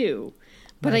would do.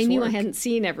 But nice I knew work. I hadn't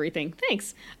seen everything.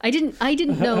 Thanks. I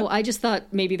didn't know. I just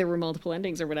thought maybe there were multiple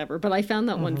endings or whatever, but I found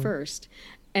that one first.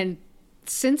 And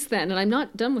since then, and I'm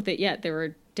not done with it yet, there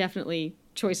are definitely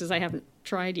choices I haven't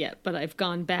tried yet, but I've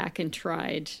gone back and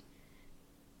tried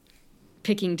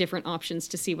picking different options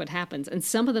to see what happens. And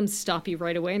some of them stop you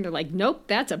right away and they're like, nope,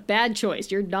 that's a bad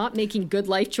choice. You're not making good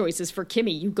life choices for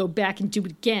Kimmy. You go back and do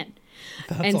it again.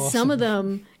 That's and awesome. Some of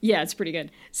them, yeah, it's pretty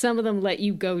good. Some of them let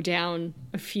you go down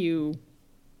a few,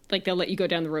 like they'll let you go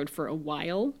down the road for a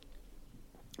while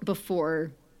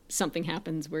before something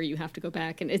happens where you have to go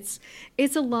back. And it's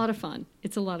a lot of fun.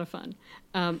 It's a lot of fun.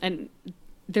 And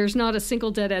there's not a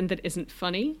single dead end that isn't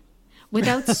funny.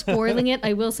 Without spoiling it,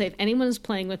 I will say if anyone is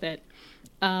playing with it,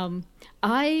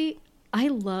 I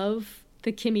love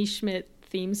the Kimmy Schmidt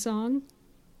theme song.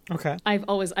 Okay.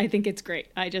 I think it's great.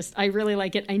 I really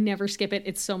like it. I never skip it.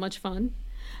 It's so much fun.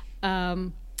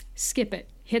 Skip it.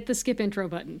 Hit the skip intro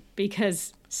button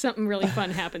because something really fun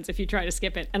happens if you try to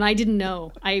skip it. And I didn't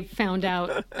know. I found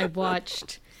out. I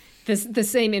watched the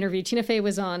same interview. Tina Fey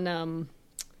was on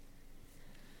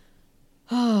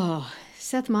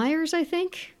Seth Meyers, I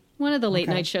think. One of the late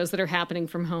night shows that are happening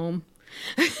from home.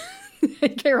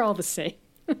 They're all the same.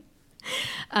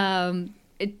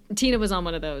 Tina was on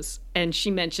one of those, and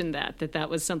she mentioned that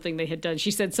was something they had done.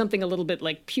 She said something a little bit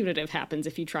like punitive happens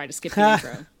if you try to skip the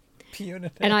intro.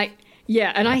 Punitive. And I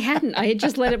hadn't. I had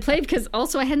just let it play because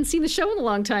also I hadn't seen the show in a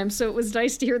long time, so it was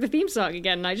nice to hear the theme song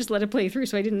again. And I just let it play through,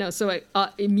 so I didn't know. So I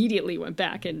immediately went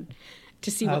back and to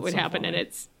see what would happen, and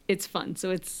it's fun. So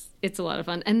it's a lot of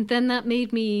fun. And then that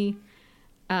made me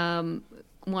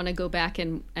want to go back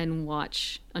and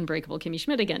watch Unbreakable Kimmy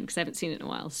Schmidt again because I haven't seen it in a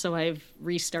while. So I've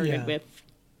restarted with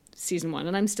season 1,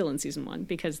 and I'm still in season 1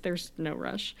 because there's no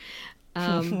rush.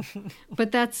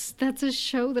 But that's a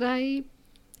show that I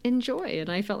enjoy, and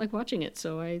I felt like watching it,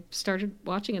 so I started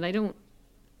watching it. I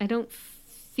don't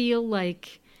feel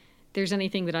like there's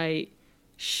anything that I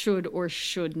should or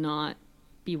should not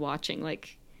be watching.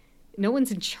 Like, no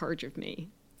one's in charge of me.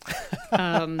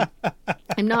 I'm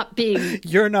not being...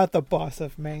 You're not the boss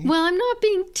of me. Well, I'm not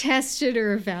being tested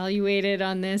or evaluated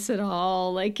on this at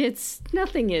all. Like,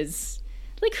 nothing is...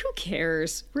 Like, who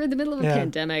cares? We're in the middle of a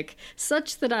pandemic,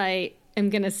 such that I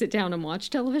am going to sit down and watch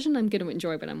television. I'm going to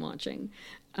enjoy what I'm watching.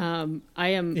 I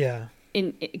am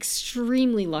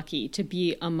extremely lucky to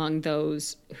be among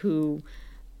those who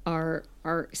are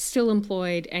still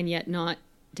employed and yet not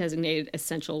designated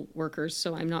essential workers.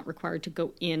 So I'm not required to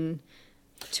go in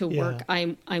to work.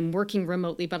 I'm working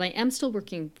remotely, but I am still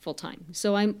working full time.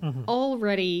 So I'm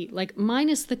already, like,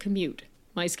 minus the commute,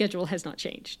 my schedule has not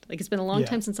changed. Like, it's been a long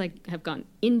time since I have gone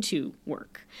into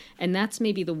work. And that's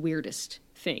maybe the weirdest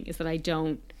thing is that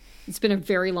it's been a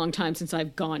very long time since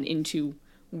I've gone into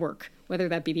work, whether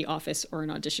that be the office or an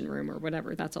audition room or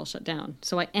whatever. That's all shut down.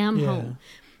 So I am home,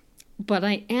 but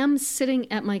I am sitting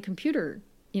at my computer,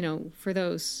 for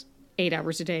those 8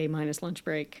 hours a day minus lunch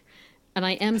break. And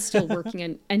I am still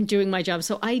working and doing my job.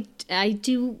 So I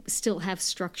do still have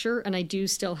structure, and I do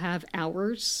still have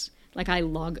hours. Like, I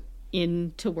log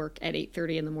in to work at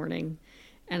 8:30 in the morning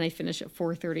and I finish at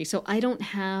 4:30. So I don't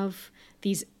have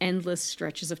these endless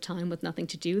stretches of time with nothing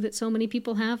to do that so many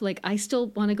people have. Like, I still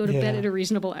want to go to bed at a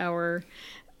reasonable hour.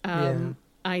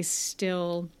 I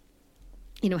still,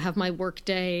 have my work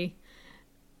day.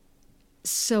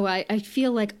 So I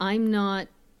feel like I'm not...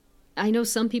 I know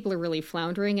some people are really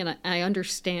floundering, and I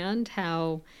understand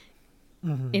how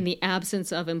in the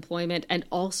absence of employment and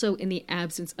also in the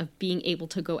absence of being able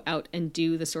to go out and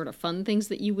do the sort of fun things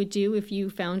that you would do if you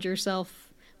found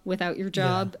yourself without your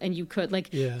job and you could,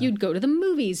 you'd go to the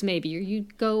movies maybe, or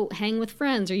you'd go hang with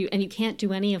friends, and you can't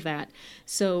do any of that.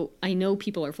 So I know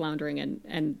people are floundering,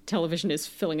 and television is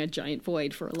filling a giant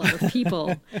void for a lot of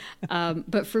people.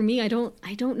 But for me, I don't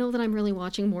know that I'm really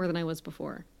watching more than I was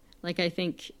before. Like, I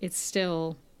think it's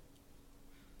still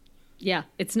Yeah,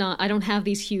 it's not. I don't have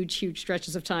these huge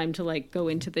stretches of time to like go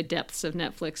into the depths of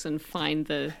Netflix and find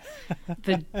the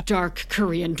dark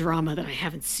Korean drama that I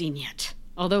haven't seen yet.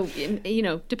 Although, you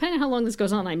know, depending on how long this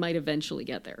goes on, I might eventually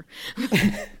get there.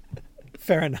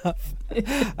 Fair enough.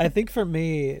 I think for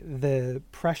me, the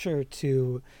pressure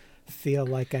to feel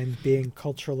like I'm being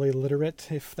culturally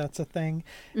literate, if that's a thing,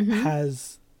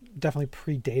 has definitely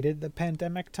predated the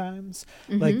pandemic times.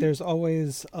 Like there's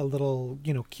always a little,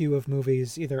 you know, queue of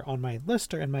movies either on my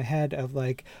list or in my head of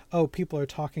like, oh, people are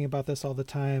talking about this all the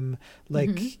time.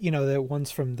 Like, you know, the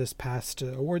ones from this past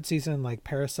award season, like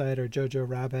Parasite or Jojo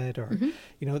Rabbit or,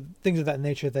 you know, things of that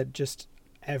nature that just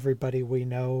everybody we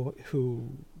know who,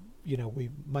 you know, we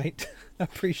might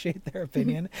appreciate their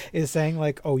opinion is saying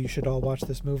like, oh, you should all watch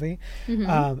this movie.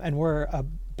 And we're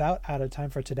about out of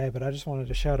time for today, but I just wanted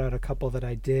to shout out a couple that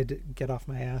I did get off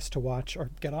my ass to watch,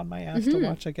 or get on my ass to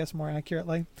watch, I guess more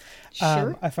accurately.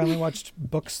 Sure. I finally watched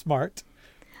Booksmart,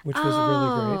 which was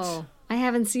really great. I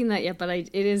haven't seen that yet, but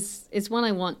it's one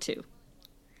I want to.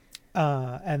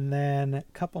 And then a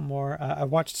couple more. I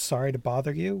watched Sorry to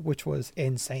Bother You, which was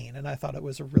insane, and I thought it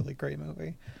was a really great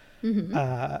movie.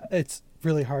 It's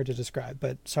really hard to describe,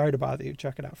 but Sorry to Bother You,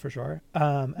 check it out for sure.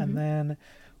 And then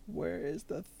where is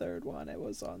the third one? It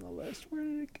was on the list. Where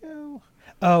did it go?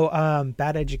 Oh,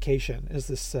 Bad Education is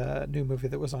this new movie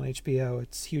that was on HBO.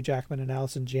 It's Hugh Jackman and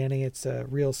Allison Janney. It's a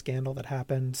real scandal that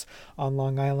happens on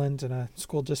Long Island in a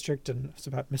school district, and it's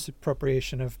about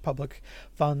misappropriation of public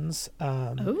funds.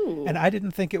 And I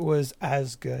didn't think it was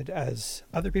as good as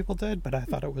other people did, but I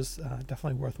thought it was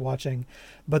definitely worth watching.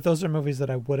 But those are movies that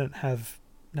I wouldn't have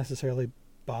necessarily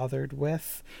bothered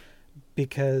with,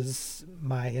 because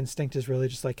my instinct is really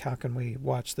just like, how can we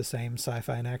watch the same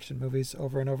sci-fi and action movies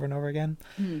over and over and over again?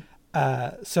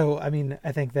 So, I mean,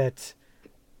 I think that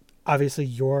obviously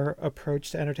your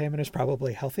approach to entertainment is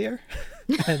probably healthier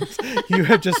and you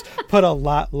have just put a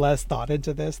lot less thought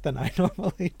into this than I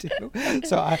normally do.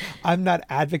 So I'm not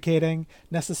advocating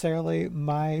necessarily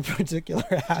my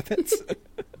particular habits.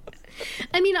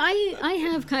 I mean, I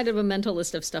have kind of a mental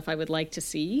list of stuff I would like to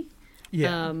see.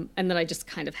 Yeah. And that I just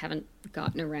kind of haven't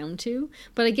gotten around to.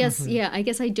 But I guess, I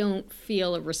guess I don't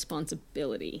feel a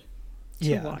responsibility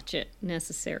to watch it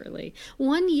necessarily.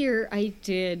 One year I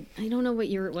don't know what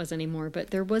year it was anymore,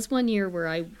 but there was one year where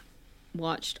I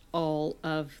watched all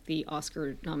of the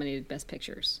Oscar-nominated Best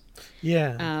Pictures.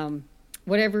 Yeah.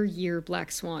 Whatever year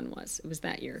Black Swan was, it was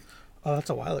that year. Oh, that's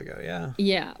a while ago, yeah.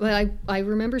 Yeah, but I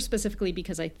remember specifically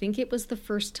because I think it was the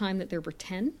first time that there were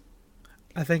 10.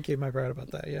 I think you might be right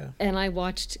about that, yeah. And I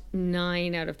watched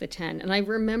 9 out of the 10. And I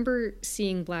remember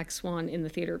seeing Black Swan in the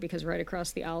theater because right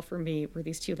across the aisle from me were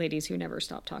these two ladies who never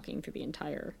stopped talking through the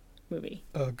entire movie.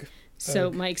 Ugh.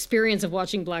 So my experience of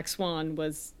watching Black Swan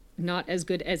was not as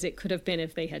good as it could have been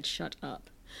if they had shut up.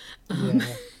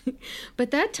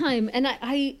 But that time, and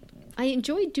I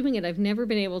enjoyed doing it. I've never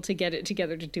been able to get it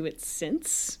together to do it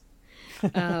since.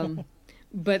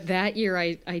 But that year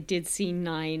I did see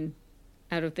 9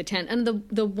 out of the 10. And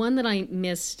the one that I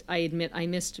missed, I admit I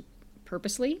missed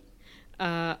purposely.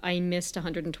 I missed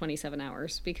 127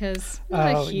 Hours because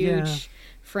I'm not a huge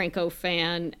Franco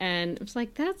fan. And it was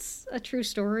like, that's a true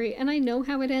story. And I know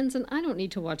how it ends. And I don't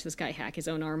need to watch this guy hack his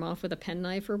own arm off with a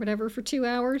penknife or whatever for 2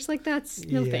 hours. Like, that's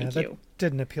no thank you.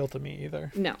 Didn't appeal to me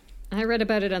either. No. I read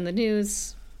about it on the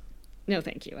news. No,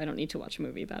 thank you. I don't need to watch a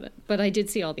movie about it. But I did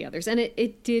see all the others. And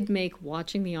it did make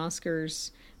watching the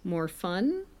Oscars more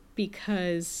fun,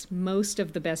 because most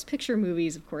of the Best Picture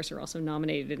movies, of course, are also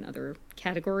nominated in other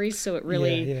categories. So it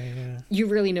really, you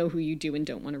really know who you do and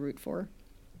don't want to root for.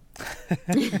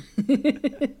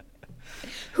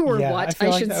 Who or what,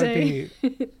 I should say.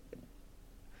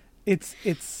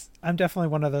 I'm definitely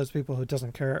one of those people who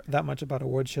doesn't care that much about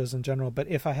award shows in general. But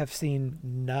if I have seen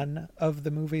none of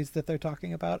the movies that they're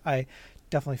talking about, I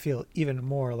definitely feel even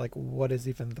more like, what is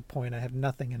even the point? I have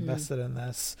nothing invested in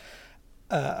this.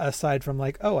 Aside from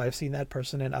like, oh, I've seen that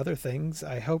person in other things.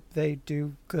 I hope they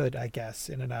do good, I guess,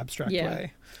 in an abstract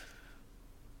way.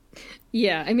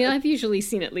 Yeah, I mean, I've usually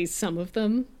seen at least some of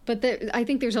them, but I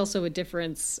think there's also a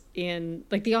difference in,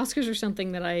 like, the Oscars are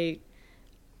something that I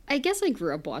guess I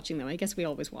grew up watching them. I guess we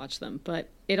always watch them, but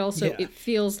it also, it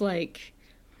feels like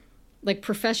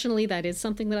professionally that is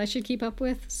something that I should keep up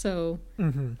with. So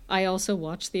I also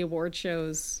watch the award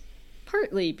shows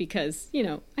partly because, you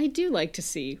know, I do like to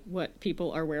see what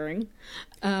people are wearing.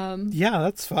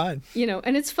 That's fun. You know,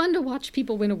 and it's fun to watch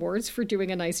people win awards for doing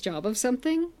a nice job of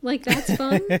something. Like, that's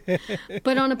fun.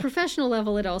 But on a professional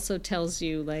level, it also tells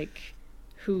you, like,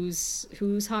 who's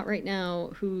hot right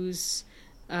now,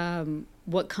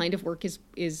 what kind of work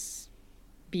is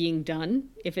being done,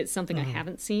 if it's something I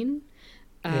haven't seen.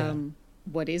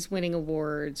 what is winning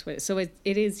awards. So it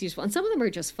is useful. And some of them are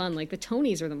just fun. Like the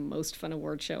Tonys are the most fun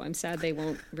award show. I'm sad they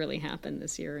won't really happen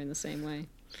this year in the same way.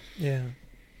 Yeah.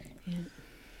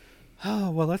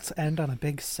 Oh, well, let's end on a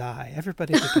big sigh.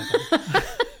 Everybody together.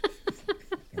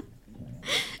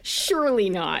 Surely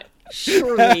not.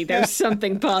 Surely there's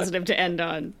something positive to end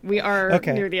on. We are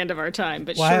near the end of our time,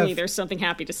 but surely there's something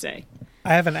happy to say.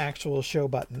 I have an actual show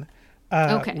button,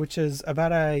 which is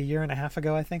about a year and a half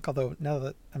ago, I think, although now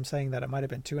that I'm saying that, it might have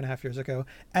been 2.5 years ago,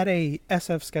 at a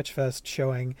SF Sketchfest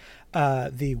showing,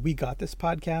 the We Got This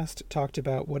podcast talked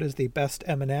about what is the best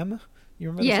M&M. You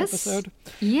remember this episode?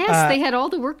 Yes, they had all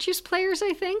the work juice players,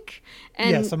 I think. And,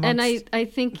 yes, and I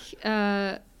think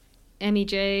Emmy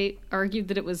J argued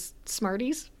that it was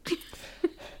Smarties.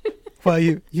 Well,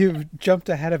 you jumped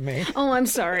ahead of me. Oh, I'm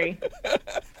sorry.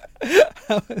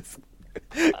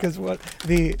 Because what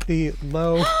the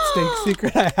low stake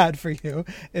secret I had for you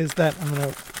is that I'm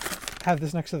going to have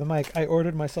this next to the mic. I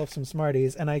ordered myself some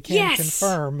Smarties, and I can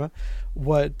confirm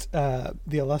what the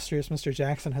illustrious Mr.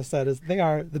 Jackson has said is they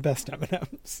are the best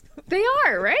M&Ms. They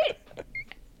are, right?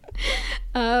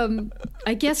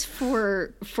 I guess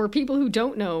for people who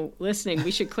don't know listening,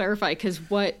 we should clarify, because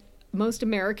what most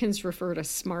Americans refer to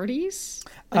Smarties,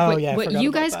 what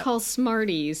you guys call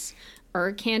Smarties, are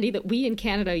a candy that we in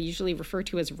Canada usually refer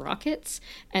to as Rockets,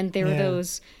 and they're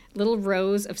those little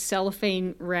rows of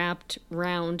cellophane wrapped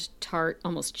round tart,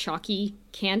 almost chalky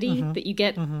candy that you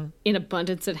get in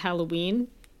abundance at Halloween.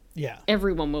 Yeah.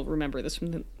 Everyone will remember this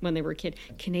from when they were a kid.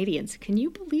 Canadians, can you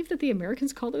believe that the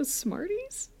Americans call those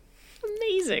Smarties?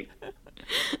 Amazing.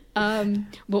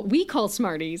 What we call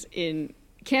Smarties in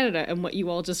Canada, and what you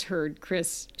all just heard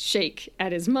Chris shake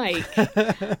at his mic,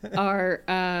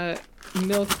 are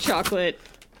milk chocolate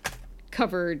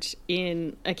covered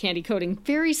in a candy coating,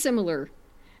 very similar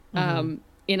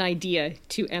in idea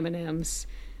to M&Ms.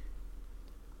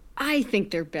 I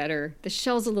think they're better. The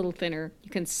shell's a little thinner.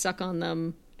 You can suck on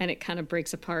them, and it kind of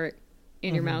breaks apart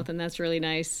in your mouth, and that's really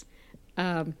nice.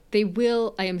 They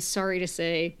will, I am sorry to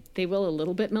say, they will a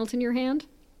little bit melt in your hand.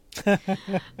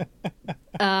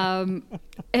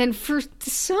 And for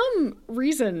some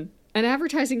reason, an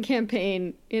advertising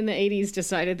campaign in the 80s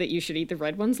decided that you should eat the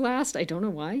red ones last. I don't know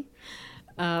why.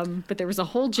 But there was a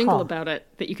whole jingle about it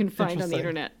that you can find on the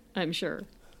internet, I'm sure.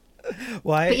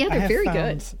 Well, but yeah, they're very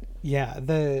good. Yeah,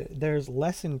 there's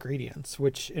less ingredients,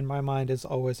 which in my mind is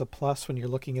always a plus when you're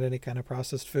looking at any kind of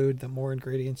processed food. The more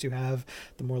ingredients you have,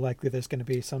 the more likely there's going to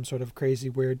be some sort of crazy,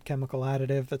 weird chemical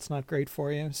additive that's not great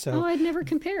for you. So, I'd never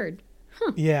compared.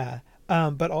 Huh. Yeah.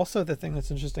 But also the thing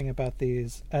that's interesting about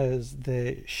these is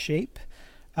the shape.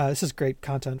 This is great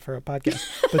content for a podcast,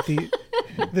 but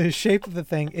the shape of the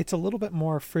thing, it's a little bit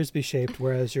more frisbee shaped,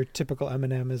 whereas your typical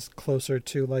M&M is closer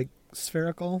to like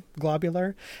spherical,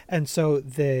 globular. And so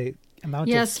the amount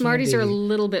of Smarties candy, are a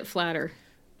little bit flatter.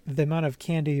 The amount of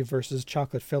candy versus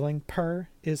chocolate filling per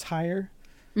is higher.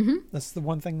 That's the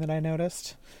one thing that I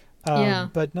noticed.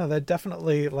 But no, that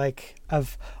definitely, like,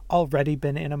 I've already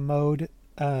been in a mode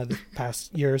the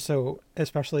past year or so,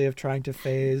 especially of trying to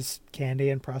phase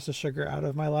candy and processed sugar out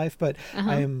of my life. But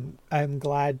I'm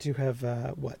glad to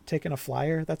have taken a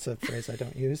flyer. That's a phrase I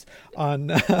don't use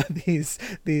on these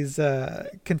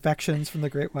confections from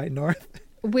the Great White North.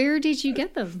 Where did you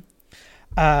get them?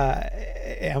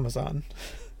 Amazon.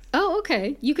 Oh,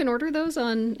 okay. You can order those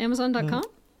on Amazon.com?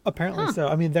 Apparently so.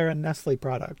 I mean, they're a Nestle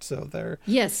product, so they're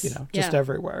just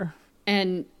everywhere.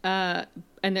 And they're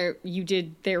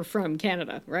from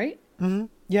Canada, right?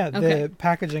 Yeah, the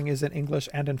packaging is in English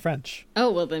and in French.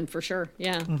 Oh, well then for sure.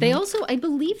 Yeah. They also, I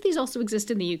believe these also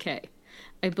exist in the UK.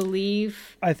 I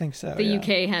think so. The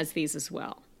UK has these as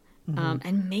well.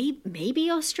 And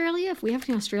maybe Australia. If we have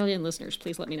any Australian listeners,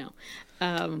 please let me know.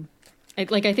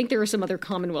 I think there are some other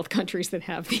Commonwealth countries that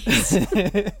have these.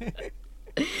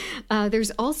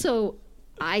 There's also,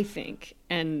 I think,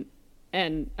 and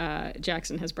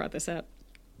Jackson has brought this up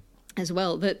as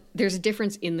well, that there's a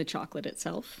difference in the chocolate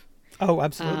itself. Oh,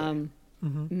 absolutely.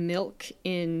 Milk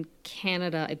in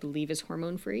Canada, I believe, is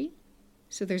hormone-free.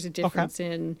 So there's a difference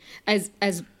in, as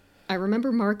I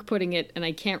remember Mark putting it, and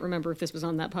I can't remember if this was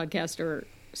on that podcast or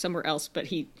somewhere else, but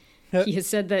he has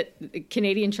said that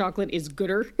Canadian chocolate is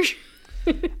gooder.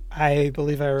 I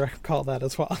believe I recall that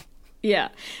as well. Yeah,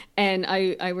 and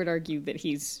I would argue that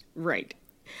he's right.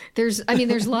 There's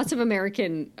lots of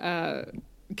American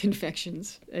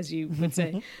confections, as you would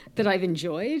say, that I've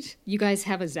enjoyed. You guys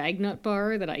have a Zagnut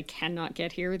bar that I cannot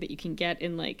get here that you can get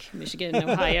in like Michigan,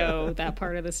 Ohio, that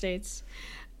part of the States.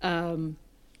 I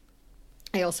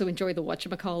also enjoy the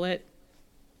whatchamacallit.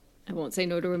 I won't say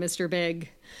no to a Mr.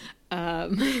 Big. or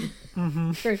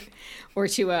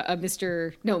to a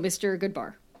Mr.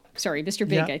 Goodbar. Sorry, Mr.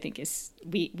 Big, Yeah. I think is,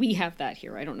 we have that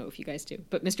here. I don't know if you guys do,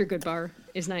 but Mr. Goodbar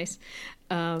is nice.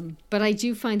 But I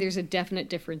do find there's a definite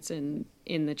difference in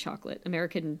the chocolate.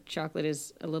 American chocolate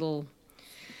is a little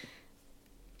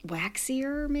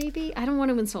waxier, maybe. I don't want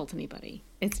to insult anybody.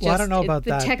 It's just, Well, I don't know about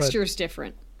the that, but texture's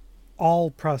different.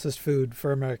 all processed food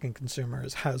for American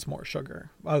consumers has more sugar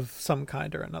of some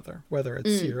kind or another, whether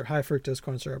it's your high fructose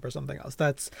corn syrup or something else.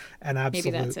 That's an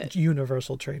absolute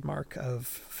universal trademark of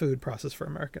food processed for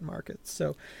American markets.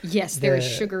 So yes, there is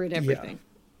sugar in everything,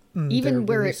 even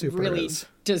where it really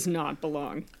does not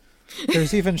belong.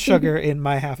 There's even sugar in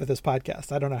my half of this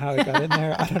podcast. I don't know how it got in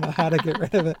there. I don't know how to get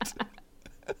rid of it.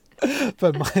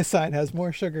 But my side has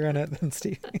more sugar in it than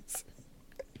Stevie's.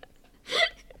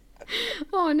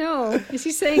 Oh no, is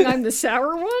he saying I'm the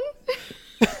sour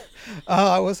one?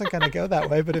 I wasn't going to go that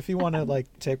way, but if you want to like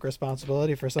take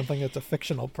responsibility for something that's a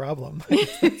fictional problem,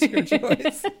 that's your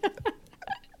choice.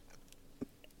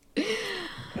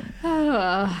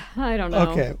 I don't know.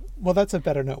 Okay, well that's a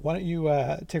better note. Why don't you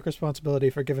take responsibility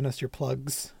for giving us your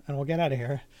plugs, and we'll get out of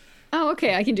here. Oh,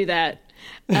 okay, I can do that.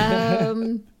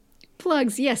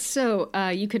 Plugs, yes. So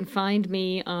you can find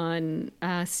me on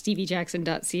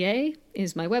steviejackson.ca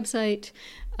is my website.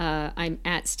 I'm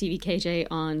at StevieKJ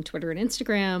on Twitter and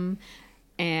Instagram.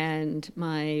 And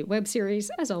my web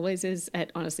series, as always, is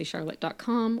at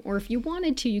honestlycharlotte.com. Or if you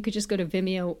wanted to, you could just go to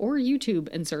Vimeo or YouTube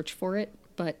and search for it.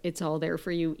 But it's all there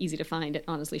for you, easy to find at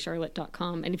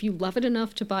honestlycharlotte.com. And if you love it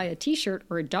enough to buy a t-shirt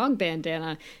or a dog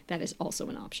bandana, that is also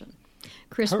an option.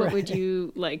 Chris, Hooray. What would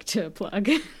you like to plug?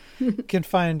 You can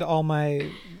find all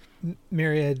my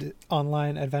myriad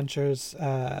online adventures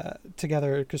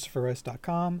together at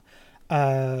ChristopherRoyce.com.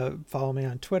 Follow me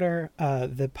on Twitter.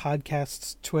 The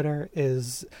podcast's Twitter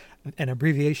is an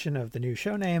abbreviation of the new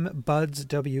show name, Buds,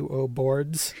 W-O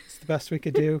Boards. It's the best we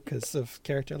could do because of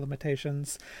character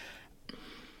limitations.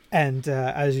 And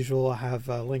as usual, I'll have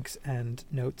links and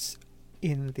notes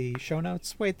in the show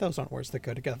notes. Wait, those aren't words that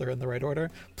go together in the right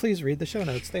order. Please read the show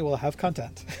notes. They will have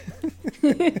content.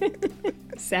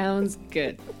 Sounds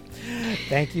good.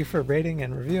 Thank you for rating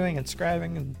and reviewing and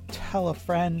scribing and tell a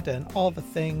friend and all the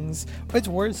things. It's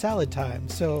word salad time,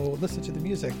 so listen to the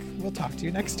music. We'll talk to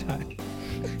you next time.